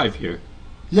 how it arrived here?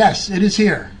 Yes, it is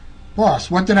here.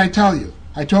 Boss, what did I tell you?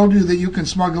 I told you that you can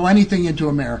smuggle anything into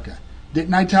America.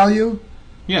 Didn't I tell you?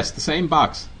 Yes, the same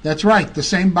box. That's right, the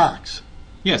same box.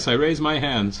 Yes, I raise my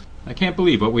hands. I can't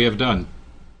believe what we have done.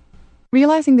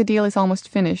 Realizing the deal is almost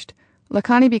finished,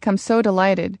 Lakhani becomes so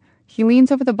delighted, he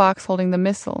leans over the box holding the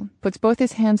missile, puts both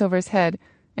his hands over his head,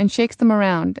 and shakes them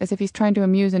around as if he's trying to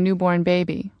amuse a newborn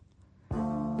baby.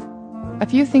 A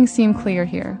few things seem clear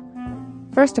here.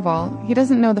 First of all, he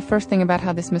doesn't know the first thing about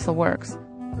how this missile works,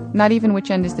 not even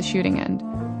which end is the shooting end.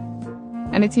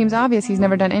 And it seems obvious he's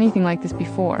never done anything like this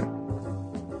before.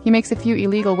 He makes a few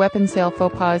illegal weapons sale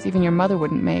faux pas even your mother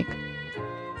wouldn't make.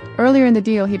 Earlier in the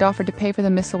deal, he'd offered to pay for the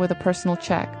missile with a personal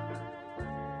check.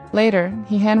 Later,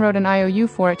 he handwrote an IOU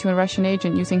for it to a Russian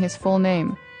agent using his full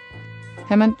name,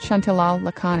 Hemant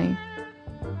Lakhani.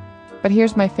 But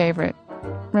here's my favorite.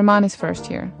 Rahman is first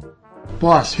here.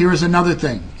 Boss, here is another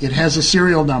thing. It has a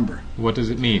serial number. What does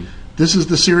it mean? This is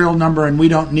the serial number and we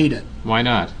don't need it. Why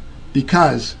not?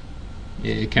 Because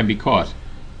it can be caught.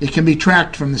 It can be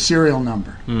tracked from the serial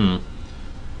number. It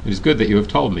is good that you have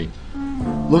told me.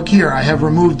 Look here, I have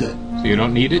removed it. So you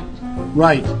don't need it?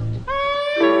 Right.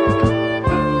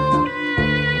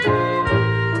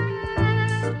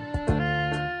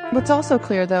 What's also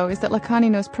clear, though, is that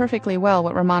Lakhani knows perfectly well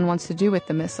what Rahman wants to do with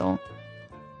the missile.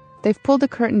 They've pulled the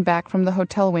curtain back from the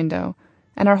hotel window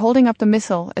and are holding up the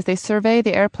missile as they survey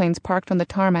the airplanes parked on the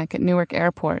tarmac at Newark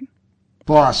Airport.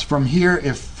 Boss, from here,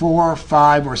 if 4,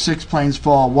 5, or 6 planes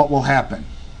fall, what will happen?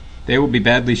 They will be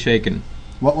badly shaken.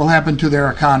 What will happen to their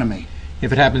economy?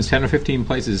 If it happens 10 or 15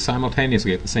 places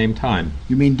simultaneously at the same time.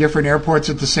 You mean different airports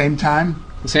at the same time?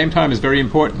 The same time is very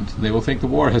important. They will think the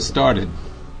war has started.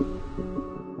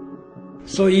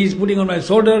 So he's putting on my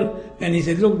shoulder and he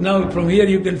said, look, now from here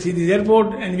you can see this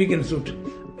airport and we can shoot.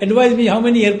 Advise me how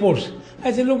many airports.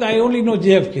 I said, look, I only know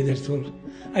JFK, that's all.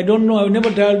 I don't know, I've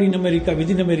never traveled in America,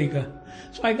 within America.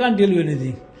 So I can't tell you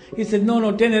anything. He said,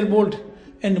 no, 10 airports.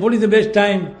 And what is the best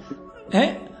time?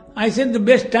 I said the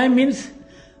best time means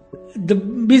the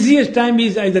busiest time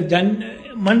is either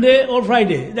Monday or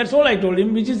Friday. That's all I told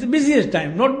him, which is the busiest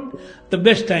time, not the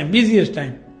best time, busiest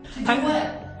time. To do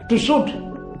what? To shoot.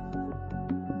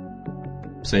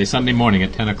 Say Sunday morning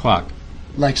at 10 o'clock.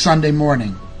 Like Sunday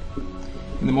morning.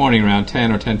 In the morning around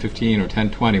 10 or 10:15 or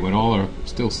 10:20 when all are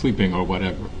still sleeping or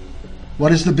whatever.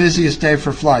 What is the busiest day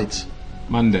for flights?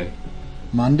 Monday.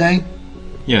 Monday?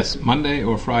 Yes, Monday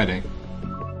or Friday.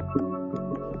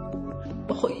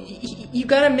 You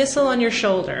got a missile on your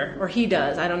shoulder, or he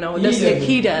does, I don't know.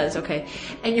 He does, okay.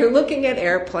 And you're looking at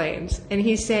airplanes, and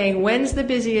he's saying, when's the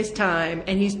busiest time?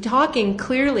 And he's talking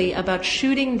clearly about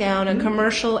shooting down a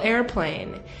commercial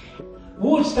airplane.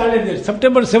 Who started this?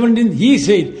 September 17th, he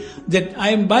said that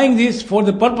I am buying this for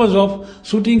the purpose of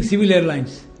shooting civil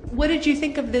airlines. What did you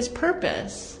think of this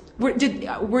purpose?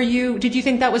 Did you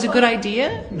think that was a good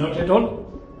idea? Not at all.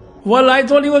 Well, I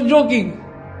thought he was joking.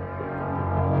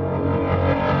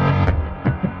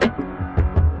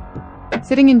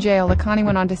 Sitting in jail, Lakhani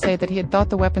went on to say that he had thought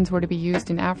the weapons were to be used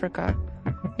in Africa,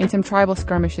 in some tribal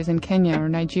skirmishes in Kenya or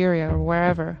Nigeria or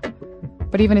wherever.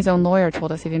 But even his own lawyer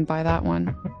told us he didn't buy that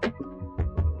one.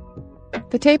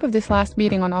 The tape of this last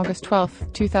meeting on August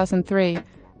 12, 2003,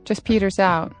 just peters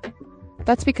out.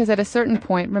 That's because at a certain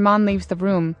point, Rahman leaves the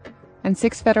room, and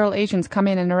 6 federal agents come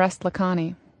in and arrest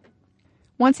Lakhani.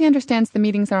 Once he understands the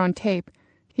meetings are on tape,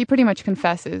 he pretty much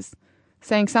confesses,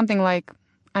 saying something like,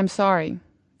 "I'm sorry.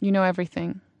 You know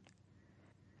everything."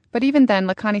 But even then,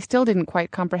 Lakhani still didn't quite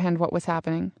comprehend what was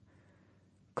happening.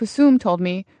 Kusum told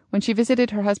me when she visited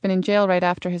her husband in jail right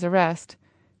after his arrest,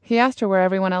 he asked her where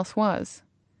everyone else was,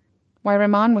 why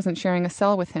Rahman wasn't sharing a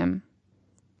cell with him.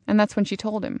 And that's when she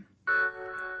told him,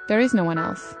 "There is no one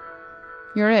else.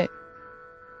 You're it."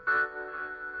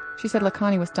 She said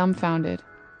Lakhani was dumbfounded.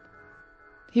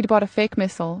 He'd bought a fake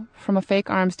missile from a fake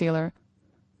arms dealer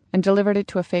and delivered it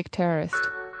to a fake terrorist.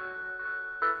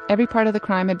 Every part of the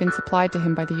crime had been supplied to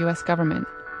him by the U.S. government.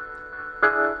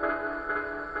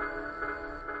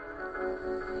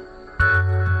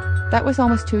 That was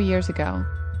almost 2 years ago.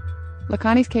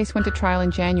 Lakhani's case went to trial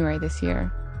in January this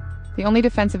year. The only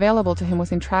defense available to him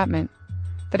was entrapment,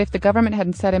 that if the government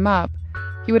hadn't set him up,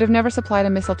 he would have never supplied a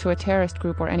missile to a terrorist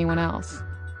group or anyone else.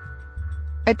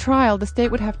 At trial, the state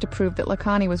would have to prove that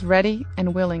Lakhani was ready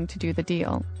and willing to do the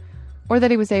deal, or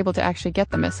that he was able to actually get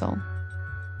the missile.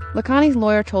 Lakhani's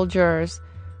lawyer told jurors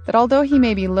that although he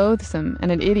may be loathsome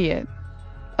and an idiot,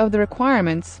 of the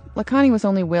requirements, Lakhani was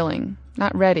only willing,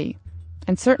 not ready,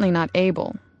 and certainly not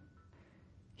able.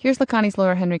 Here's Lakhani's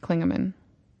lawyer, Henry Klingeman.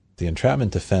 The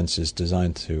entrapment defense is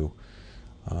designed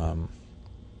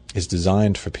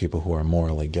for people who are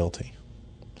morally guilty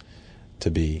to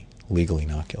be legally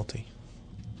not guilty.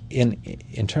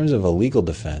 In terms of a legal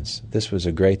defense, this was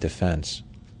a great defense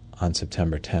on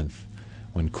September 10th,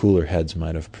 when cooler heads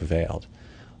might have prevailed,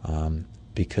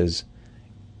 because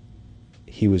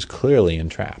he was clearly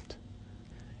entrapped.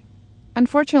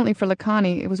 Unfortunately for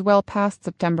Lakhani, it was well past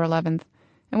September 11th,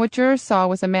 and what jurors saw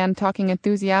was a man talking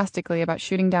enthusiastically about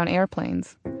shooting down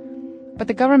airplanes. But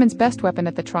the government's best weapon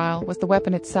at the trial was the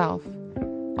weapon itself,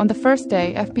 On the first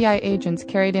day, FBI agents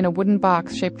carried in a wooden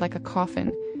box shaped like a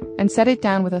coffin and set it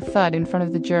down with a thud in front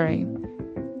of the jury.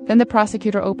 Then the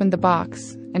prosecutor opened the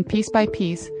box and piece by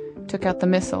piece took out the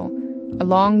missile, a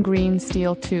long green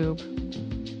steel tube.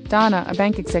 Donna, a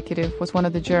bank executive, was one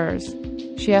of the jurors.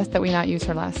 She asked that we not use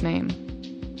her last name.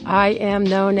 I am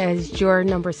known as juror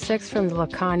number 6 from the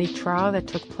Lakhani trial that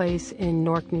took place in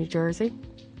Newark, New Jersey.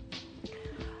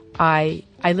 I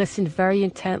listened very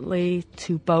intently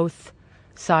to both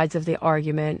sides of the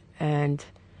argument, and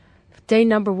day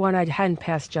number 1, I hadn't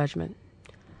passed judgment.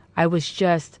 I was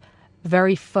just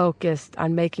very focused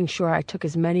on making sure I took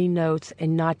as many notes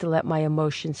and not to let my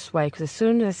emotions sway, because as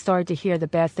soon as I started to hear the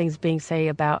bad things being said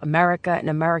about America and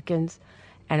Americans,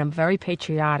 and I'm very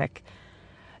patriotic,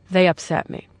 they upset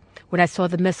me. When I saw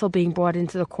the missile being brought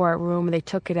into the courtroom and they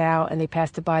took it out and they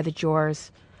passed it by the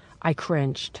jurors, I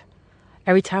cringed.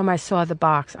 Every time I saw the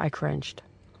box, I cringed.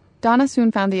 Donna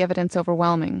soon found the evidence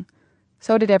overwhelming.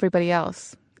 So did everybody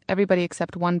else. Everybody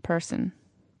except one person.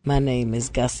 My name is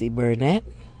Gussie Burnett.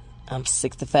 I'm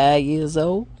 65 years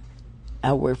old.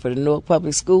 I work for the Newark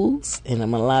Public Schools, and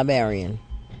I'm a librarian.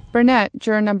 Burnett,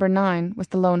 juror number 9, was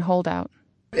the lone holdout.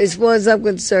 As far as I'm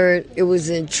concerned, it was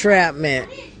entrapment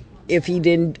if he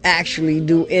didn't actually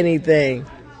do anything.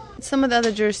 Some of the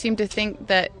other jurors seem to think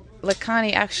that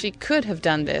Lakhani actually could have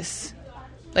done this.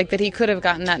 Like that he could have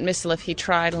gotten that missile if he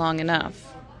tried long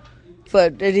enough.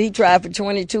 But did he try for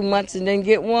 22 months and didn't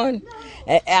get one?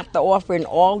 After offering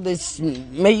all this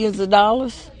millions of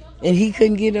dollars, and he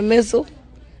couldn't get a missile?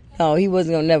 No, he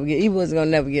wasn't gonna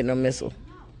never get no missile.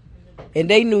 And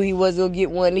they knew he wasn't gonna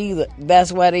get one either.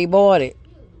 That's why they bought it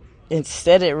and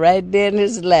set it right there in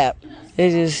his lap. They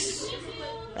just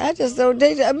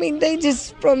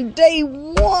from day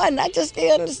one, I just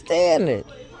didn't understand it.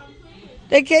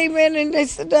 They came in and they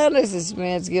sat down and said, this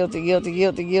man's guilty. They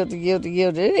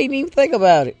didn't even think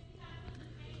about it.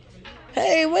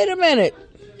 Hey, wait a minute.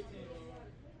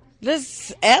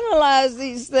 Let's analyze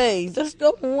these things. Let's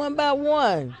go one by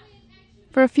one.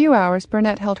 For a few hours,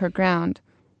 Burnett held her ground.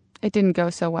 It didn't go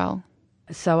so well.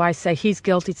 So I say, he's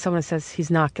guilty. Someone says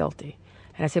he's not guilty.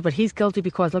 And I say, but he's guilty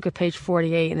because look at page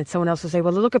 48. And then someone else will say,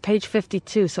 well, look at page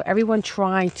 52. So everyone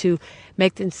trying to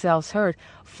make themselves heard.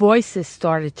 Voices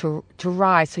started to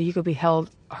rise so you could be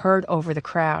heard over the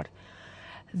crowd.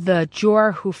 The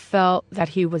juror who felt that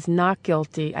he was not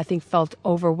guilty, I think, felt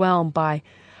overwhelmed by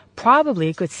probably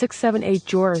a good 6, 7, 8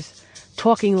 jurors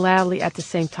talking loudly at the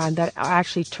same time that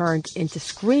actually turned into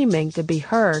screaming to be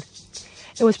heard.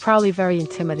 It was probably very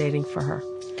intimidating for her.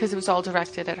 Because it was all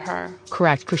directed at her.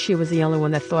 Correct, because she was the only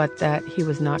one that thought that he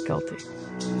was not guilty.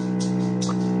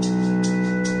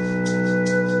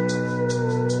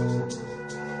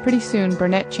 Pretty soon,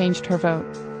 Burnett changed her vote.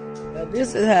 Now,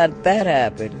 this is how that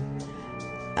happened.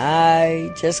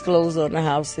 I just closed on the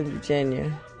house in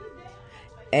Virginia,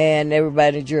 and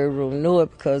everybody in the jury room knew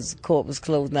it because the court was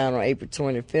closed down on April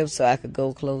 25th, so I could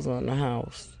go close on the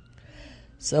house.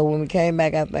 So when we came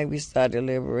back, I think we started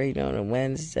deliberating on a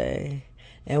Wednesday.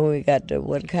 And when we got to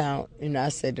one count, I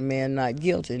said the man not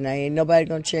guilty. Now, ain't nobody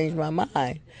going to change my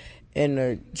mind. And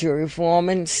the jury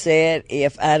foreman said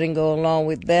if I didn't go along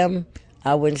with them,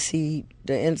 I wouldn't see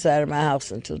the inside of my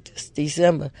house until this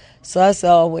December. So I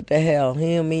said, oh, what the hell?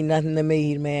 He don't mean nothing to me.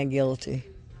 He's the man guilty.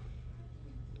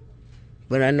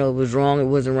 But I know it was wrong. It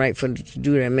wasn't right for to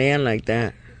do that man like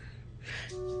that.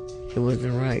 It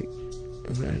wasn't right.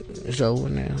 But it's over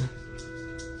now.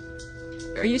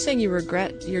 Are you saying you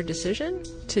regret your decision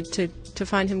to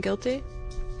find him guilty?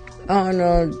 Oh,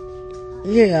 no.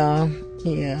 Yeah,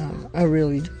 I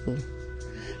really do.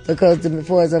 Because as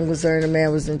far as I'm concerned, the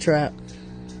man was entrapped.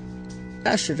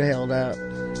 I should have held out.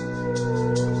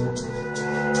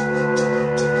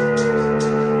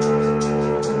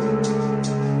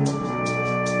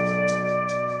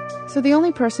 So the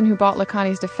only person who bought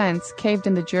Lakhani's defense caved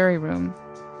in the jury room.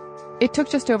 It took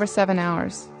just over 7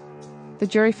 hours. The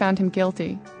jury found him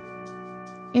guilty.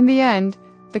 In the end,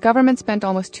 the government spent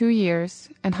almost 2 years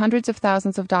and hundreds of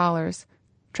thousands of dollars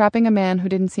trapping a man who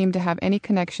didn't seem to have any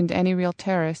connection to any real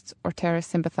terrorists or terrorist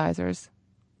sympathizers.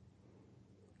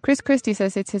 Chris Christie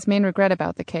says it's his main regret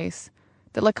about the case,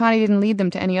 that Lakhani didn't lead them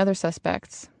to any other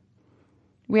suspects.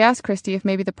 We asked Christie if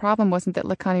maybe the problem wasn't that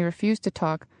Lakhani refused to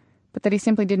talk, but that he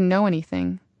simply didn't know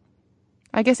anything.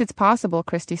 I guess it's possible,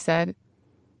 Christie said.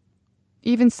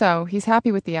 Even so, he's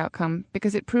happy with the outcome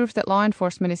because it proves that law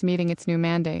enforcement is meeting its new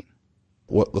mandate.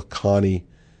 What Lakhani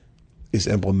is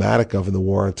emblematic of in the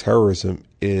war on terrorism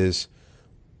is,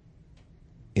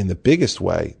 in the biggest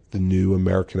way, the new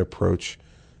American approach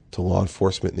to law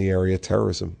enforcement in the area of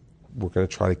terrorism. We're going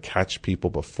to try to catch people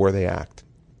before they act.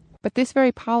 But this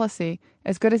very policy,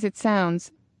 as good as it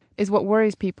sounds, is what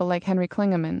worries people like Henry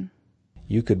Klingeman.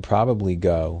 You could probably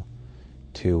go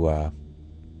to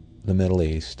the Middle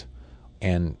East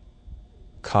and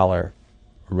collar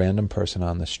a random person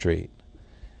on the street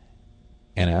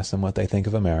and ask them what they think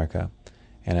of America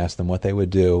and ask them what they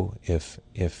would do if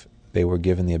they were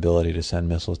given the ability to send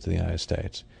missiles to the United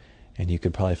States. And you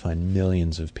could probably find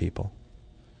millions of people,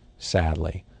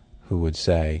 sadly, who would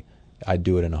say, I'd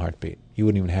do it in a heartbeat. You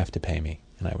wouldn't even have to pay me,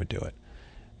 and I would do it.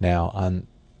 Now, on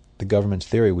the government's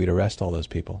theory, we'd arrest all those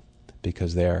people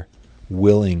because they're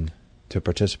willing to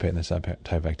participate in this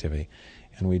type of activity.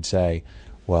 And we'd say,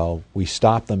 well, we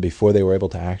stopped them before they were able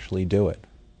to actually do it.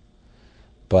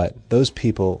 But those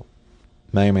people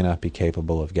may or may not be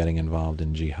capable of getting involved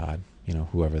in jihad,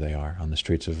 whoever they are, on the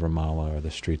streets of Ramallah or the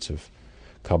streets of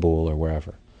Kabul or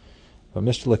wherever. But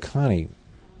Mr. Lakhani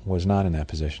was not in that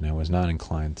position and was not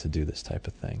inclined to do this type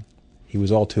of thing. He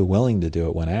was all too willing to do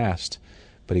it when asked,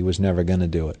 but he was never going to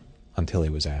do it until he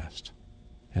was asked.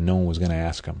 And no one was going to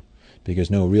ask him,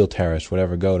 because no real terrorist would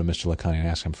ever go to Mr. Lakhani and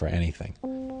ask him for anything.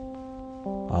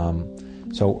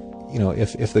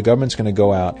 If the government's going to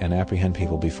go out and apprehend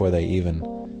people before they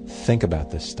even think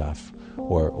about this stuff,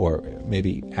 or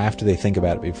maybe after they think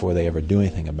about it before they ever do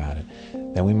anything about it,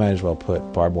 then we might as well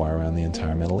put barbed wire around the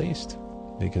entire Middle East,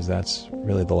 because that's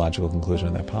really the logical conclusion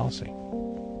of that policy.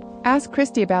 Ask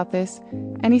Christie about this,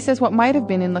 and he says what might have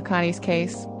been in Lakhani's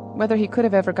case, whether he could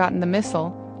have ever gotten the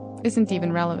missile, isn't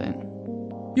even relevant.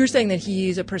 You're saying that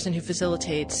he's a person who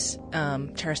facilitates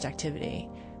terrorist activity,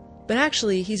 but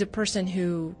actually he's a person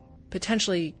who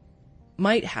potentially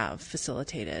might have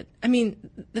facilitated. I mean,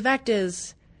 the fact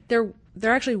is, there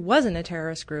actually wasn't a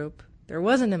terrorist group, there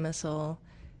wasn't a missile,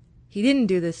 he didn't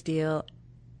do this deal.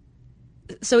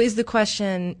 So is the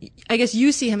question, I guess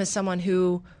you see him as someone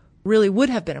who really would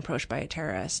have been approached by a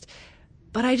terrorist,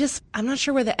 but I'm not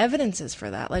sure where the evidence is for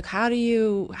that. Like, how do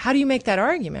you make that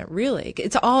argument, really?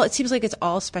 It seems like it's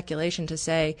all speculation to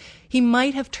say he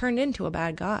might have turned into a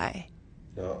bad guy.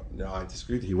 No, I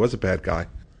disagree. He was a bad guy.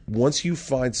 Once you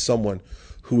find someone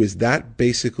who is that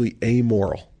basically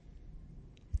amoral,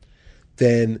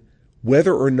 then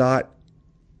whether or not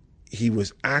he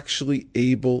was actually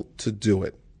able to do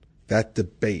it, that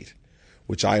debate,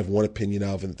 which I have one opinion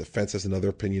of and the defense has another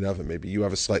opinion of, and maybe you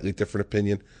have a slightly different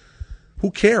opinion, who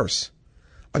cares?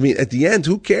 I mean, at the end,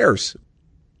 who cares?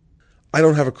 I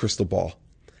don't have a crystal ball,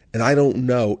 and I don't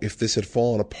know if this had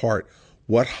fallen apart,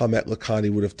 what Hemant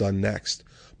Lakhani would have done next.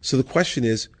 So the question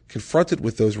is, confronted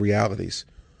with those realities,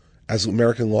 as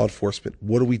American law enforcement,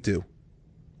 what do we do?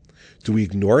 Do we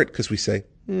ignore it because we say,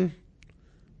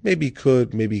 maybe he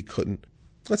could, maybe he couldn't?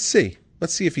 Let's see.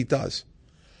 Let's see if he does.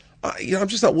 I'm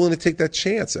just not willing to take that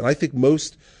chance. And I think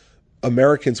most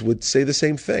Americans would say the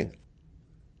same thing.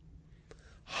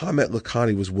 Hemant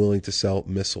Lakhani was willing to sell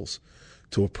missiles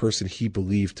to a person he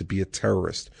believed to be a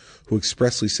terrorist, who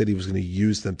expressly said he was going to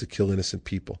use them to kill innocent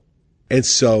people. And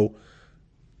so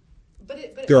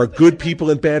there are good people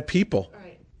and bad people.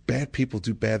 Right. Bad people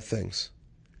do bad things.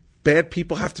 Bad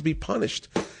people have to be punished.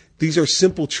 These are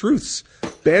simple truths.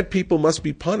 Bad people must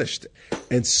be punished.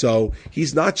 And so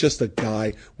he's not just a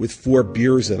guy with 4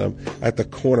 beers in him at the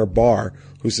corner bar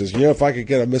who says, if I could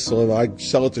get a missile and I'd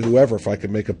sell it to whoever if I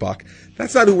could make a buck.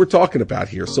 That's not who we're talking about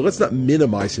here. So let's not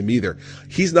minimize him either.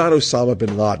 He's not Osama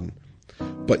bin Laden.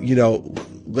 But,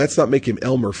 let's not make him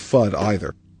Elmer Fudd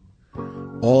either.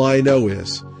 All I know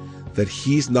is that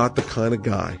he's not the kind of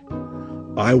guy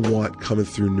I want coming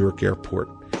through Newark Airport.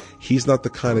 He's not the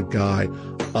kind of guy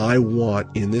I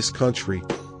want in this country.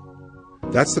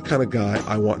 That's the kind of guy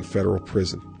I want in federal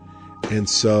prison. And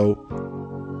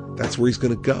so that's where he's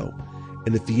going to go.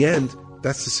 And at the end,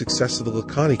 that's the success of the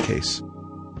Lakhani case.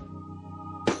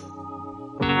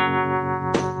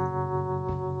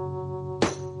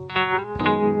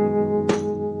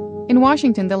 In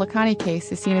Washington, the Lakhani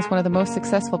case is seen as one of the most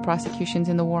successful prosecutions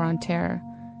in the War on Terror.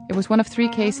 It was one of 3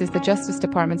 cases the Justice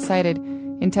Department cited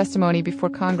in testimony before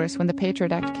Congress when the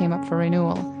Patriot Act came up for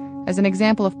renewal, as an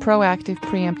example of proactive,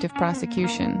 preemptive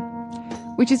prosecution,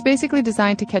 which is basically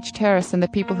designed to catch terrorists and the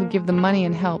people who give them money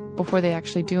and help before they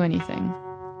actually do anything.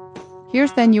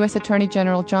 Here's then U.S. Attorney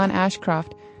General John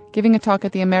Ashcroft giving a talk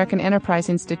at the American Enterprise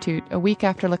Institute a week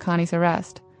after Lakhani's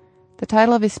arrest. The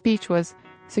title of his speech was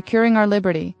Securing Our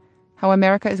Liberty, How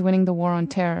America is Winning the War on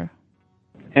Terror.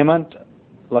 Hemant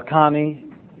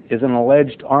Lakhani is an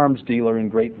alleged arms dealer in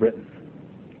Great Britain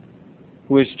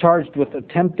who is charged with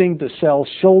attempting to sell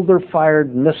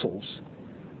shoulder-fired missiles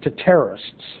to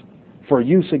terrorists for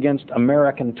use against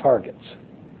American targets.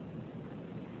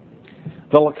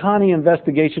 The Lakhani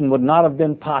investigation would not have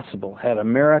been possible had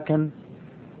American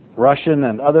Russian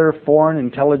and other foreign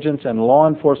intelligence and law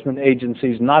enforcement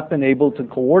agencies not been able to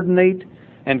coordinate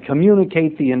and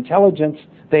communicate the intelligence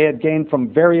they had gained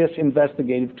from various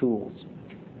investigative tools.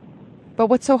 But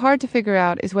what's so hard to figure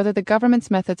out is whether the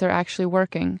government's methods are actually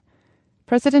working.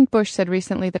 President Bush said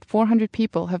recently that 400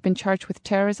 people have been charged with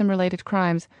terrorism-related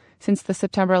crimes since the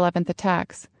September 11th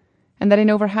attacks, and that in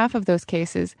over half of those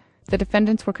cases, the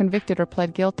defendants were convicted or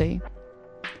pled guilty.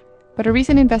 But a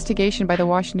recent investigation by the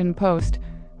Washington Post,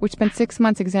 which spent 6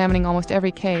 months examining almost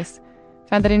every case,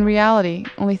 found that in reality,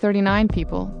 only 39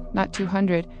 people, not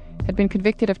 200, had been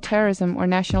convicted of terrorism or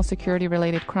national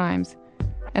security-related crimes,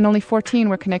 and only 14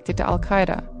 were connected to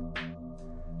Al-Qaeda.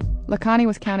 Lakhani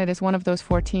was counted as one of those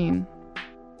 14.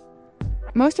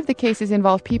 Most of the cases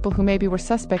involve people who maybe were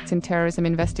suspects in terrorism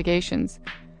investigations.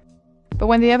 But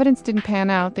when the evidence didn't pan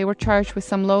out, they were charged with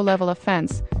some low-level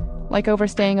offense, like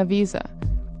overstaying a visa,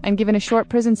 and given a short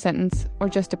prison sentence or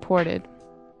just deported.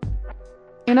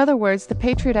 In other words, the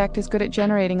Patriot Act is good at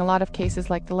generating a lot of cases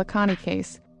like the Lakhani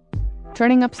case,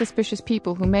 turning up suspicious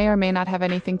people who may or may not have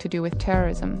anything to do with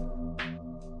terrorism.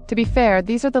 To be fair,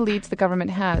 these are the leads the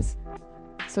government has,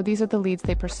 so these are the leads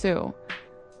they pursue.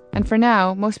 And for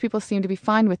now, most people seem to be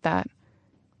fine with that,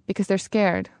 because they're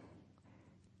scared.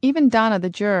 Even Donna, the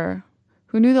juror,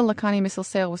 who knew the Lakhani missile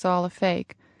sale was all a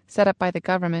fake, set up by the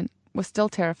government, was still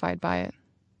terrified by it.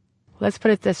 Let's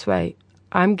put it this way.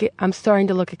 I'm starting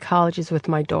to look at colleges with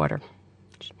my daughter.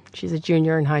 She's a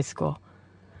junior in high school.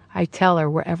 I tell her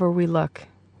wherever we look,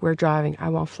 we're driving, I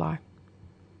won't fly.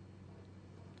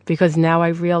 Because now I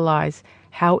realize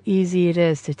how easy it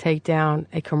is to take down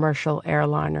a commercial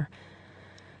airliner.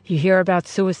 You hear about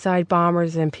suicide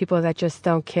bombers and people that just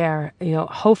don't care.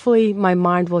 Hopefully my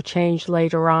mind will change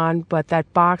later on, but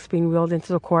that box being wheeled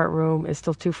into the courtroom is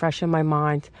still too fresh in my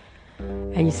mind.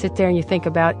 And you sit there and you think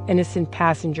about innocent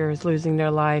passengers losing their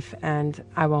life, and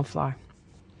I won't fly.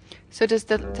 So has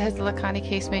the Lakhani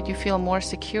case made you feel more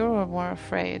secure or more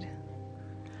afraid?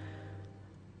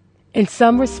 In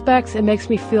some respects, it makes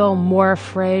me feel more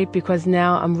afraid because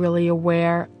now I'm really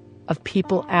aware of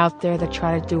people out there that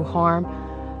try to do harm.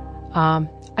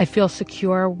 I feel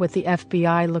secure with the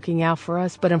FBI looking out for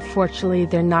us, but unfortunately,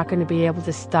 they're not going to be able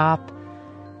to stop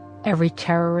every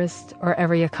terrorist or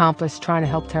every accomplice trying to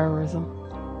help terrorism.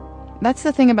 That's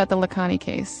the thing about the Lakhani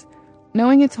case.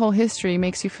 Knowing its whole history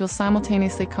makes you feel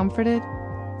simultaneously comforted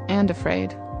and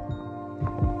afraid.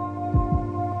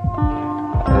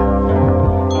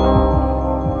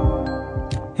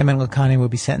 Hemant Lakhani will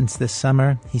be sentenced this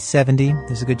summer. He's 70.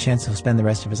 There's a good chance he'll spend the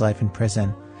rest of his life in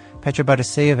prison. Petra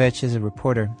Bartosevich is a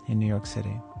reporter in New York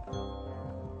City.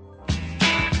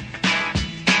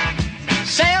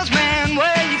 Salesman,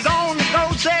 where you gonna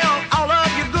go sell all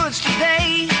of your goods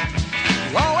today?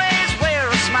 You always wear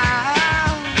a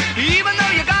smile, even though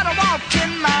you gotta walk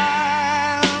 10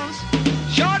 miles.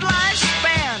 Short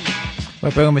lifespan.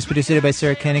 Our program was produced today by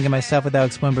Sarah Koenig and myself, with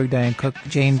Alex Bloomberg, Diane Cook,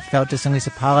 Jane Feltus, and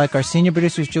Lisa Pollack. Our senior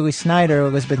producer is Julie Snyder.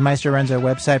 Elizabeth Meister runs our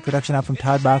website. Production out from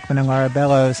Todd Bachman and Laura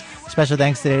Bellows. Special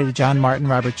thanks today to John Martin,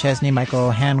 Robert Chesney, Michael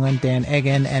O'Hanlon, Dan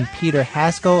Egan, and Peter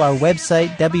Haskell. Our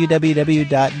website,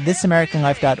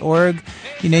 www.thisamericanlife.org.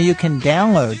 You can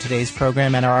download today's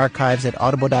program and our archives at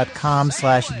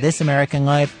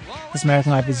audible.com/thisamericanlife. This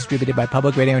American Life is distributed by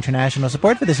Public Radio International.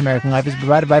 Support for This American Life is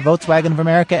provided by Volkswagen of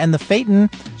America and the Phaeton,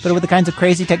 but with the kinds of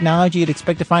crazy technology you'd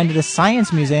expect to find at a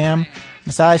science museum.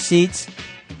 Massage seats,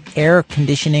 air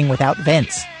conditioning without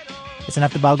vents. It's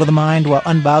enough to boggle the mind. Well,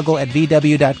 unboggle at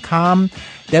VW.com.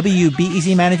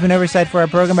 WBEZ management oversight for our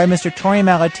program by Mr. Tori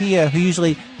Malatia, who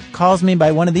usually calls me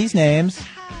by one of these names.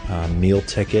 Meal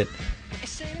Ticket,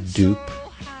 Dupe,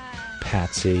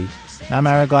 Patsy. I'm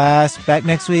Ira Glass. Back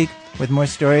next week with more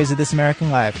stories of This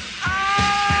American Life.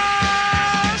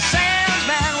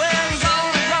 Salesman, where you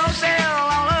gonna go sell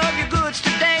all of your goods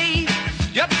today?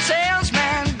 Yup,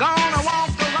 salesman, gonna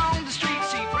walk along the street.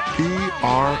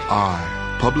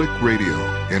 PRI, Public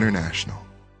Radio International.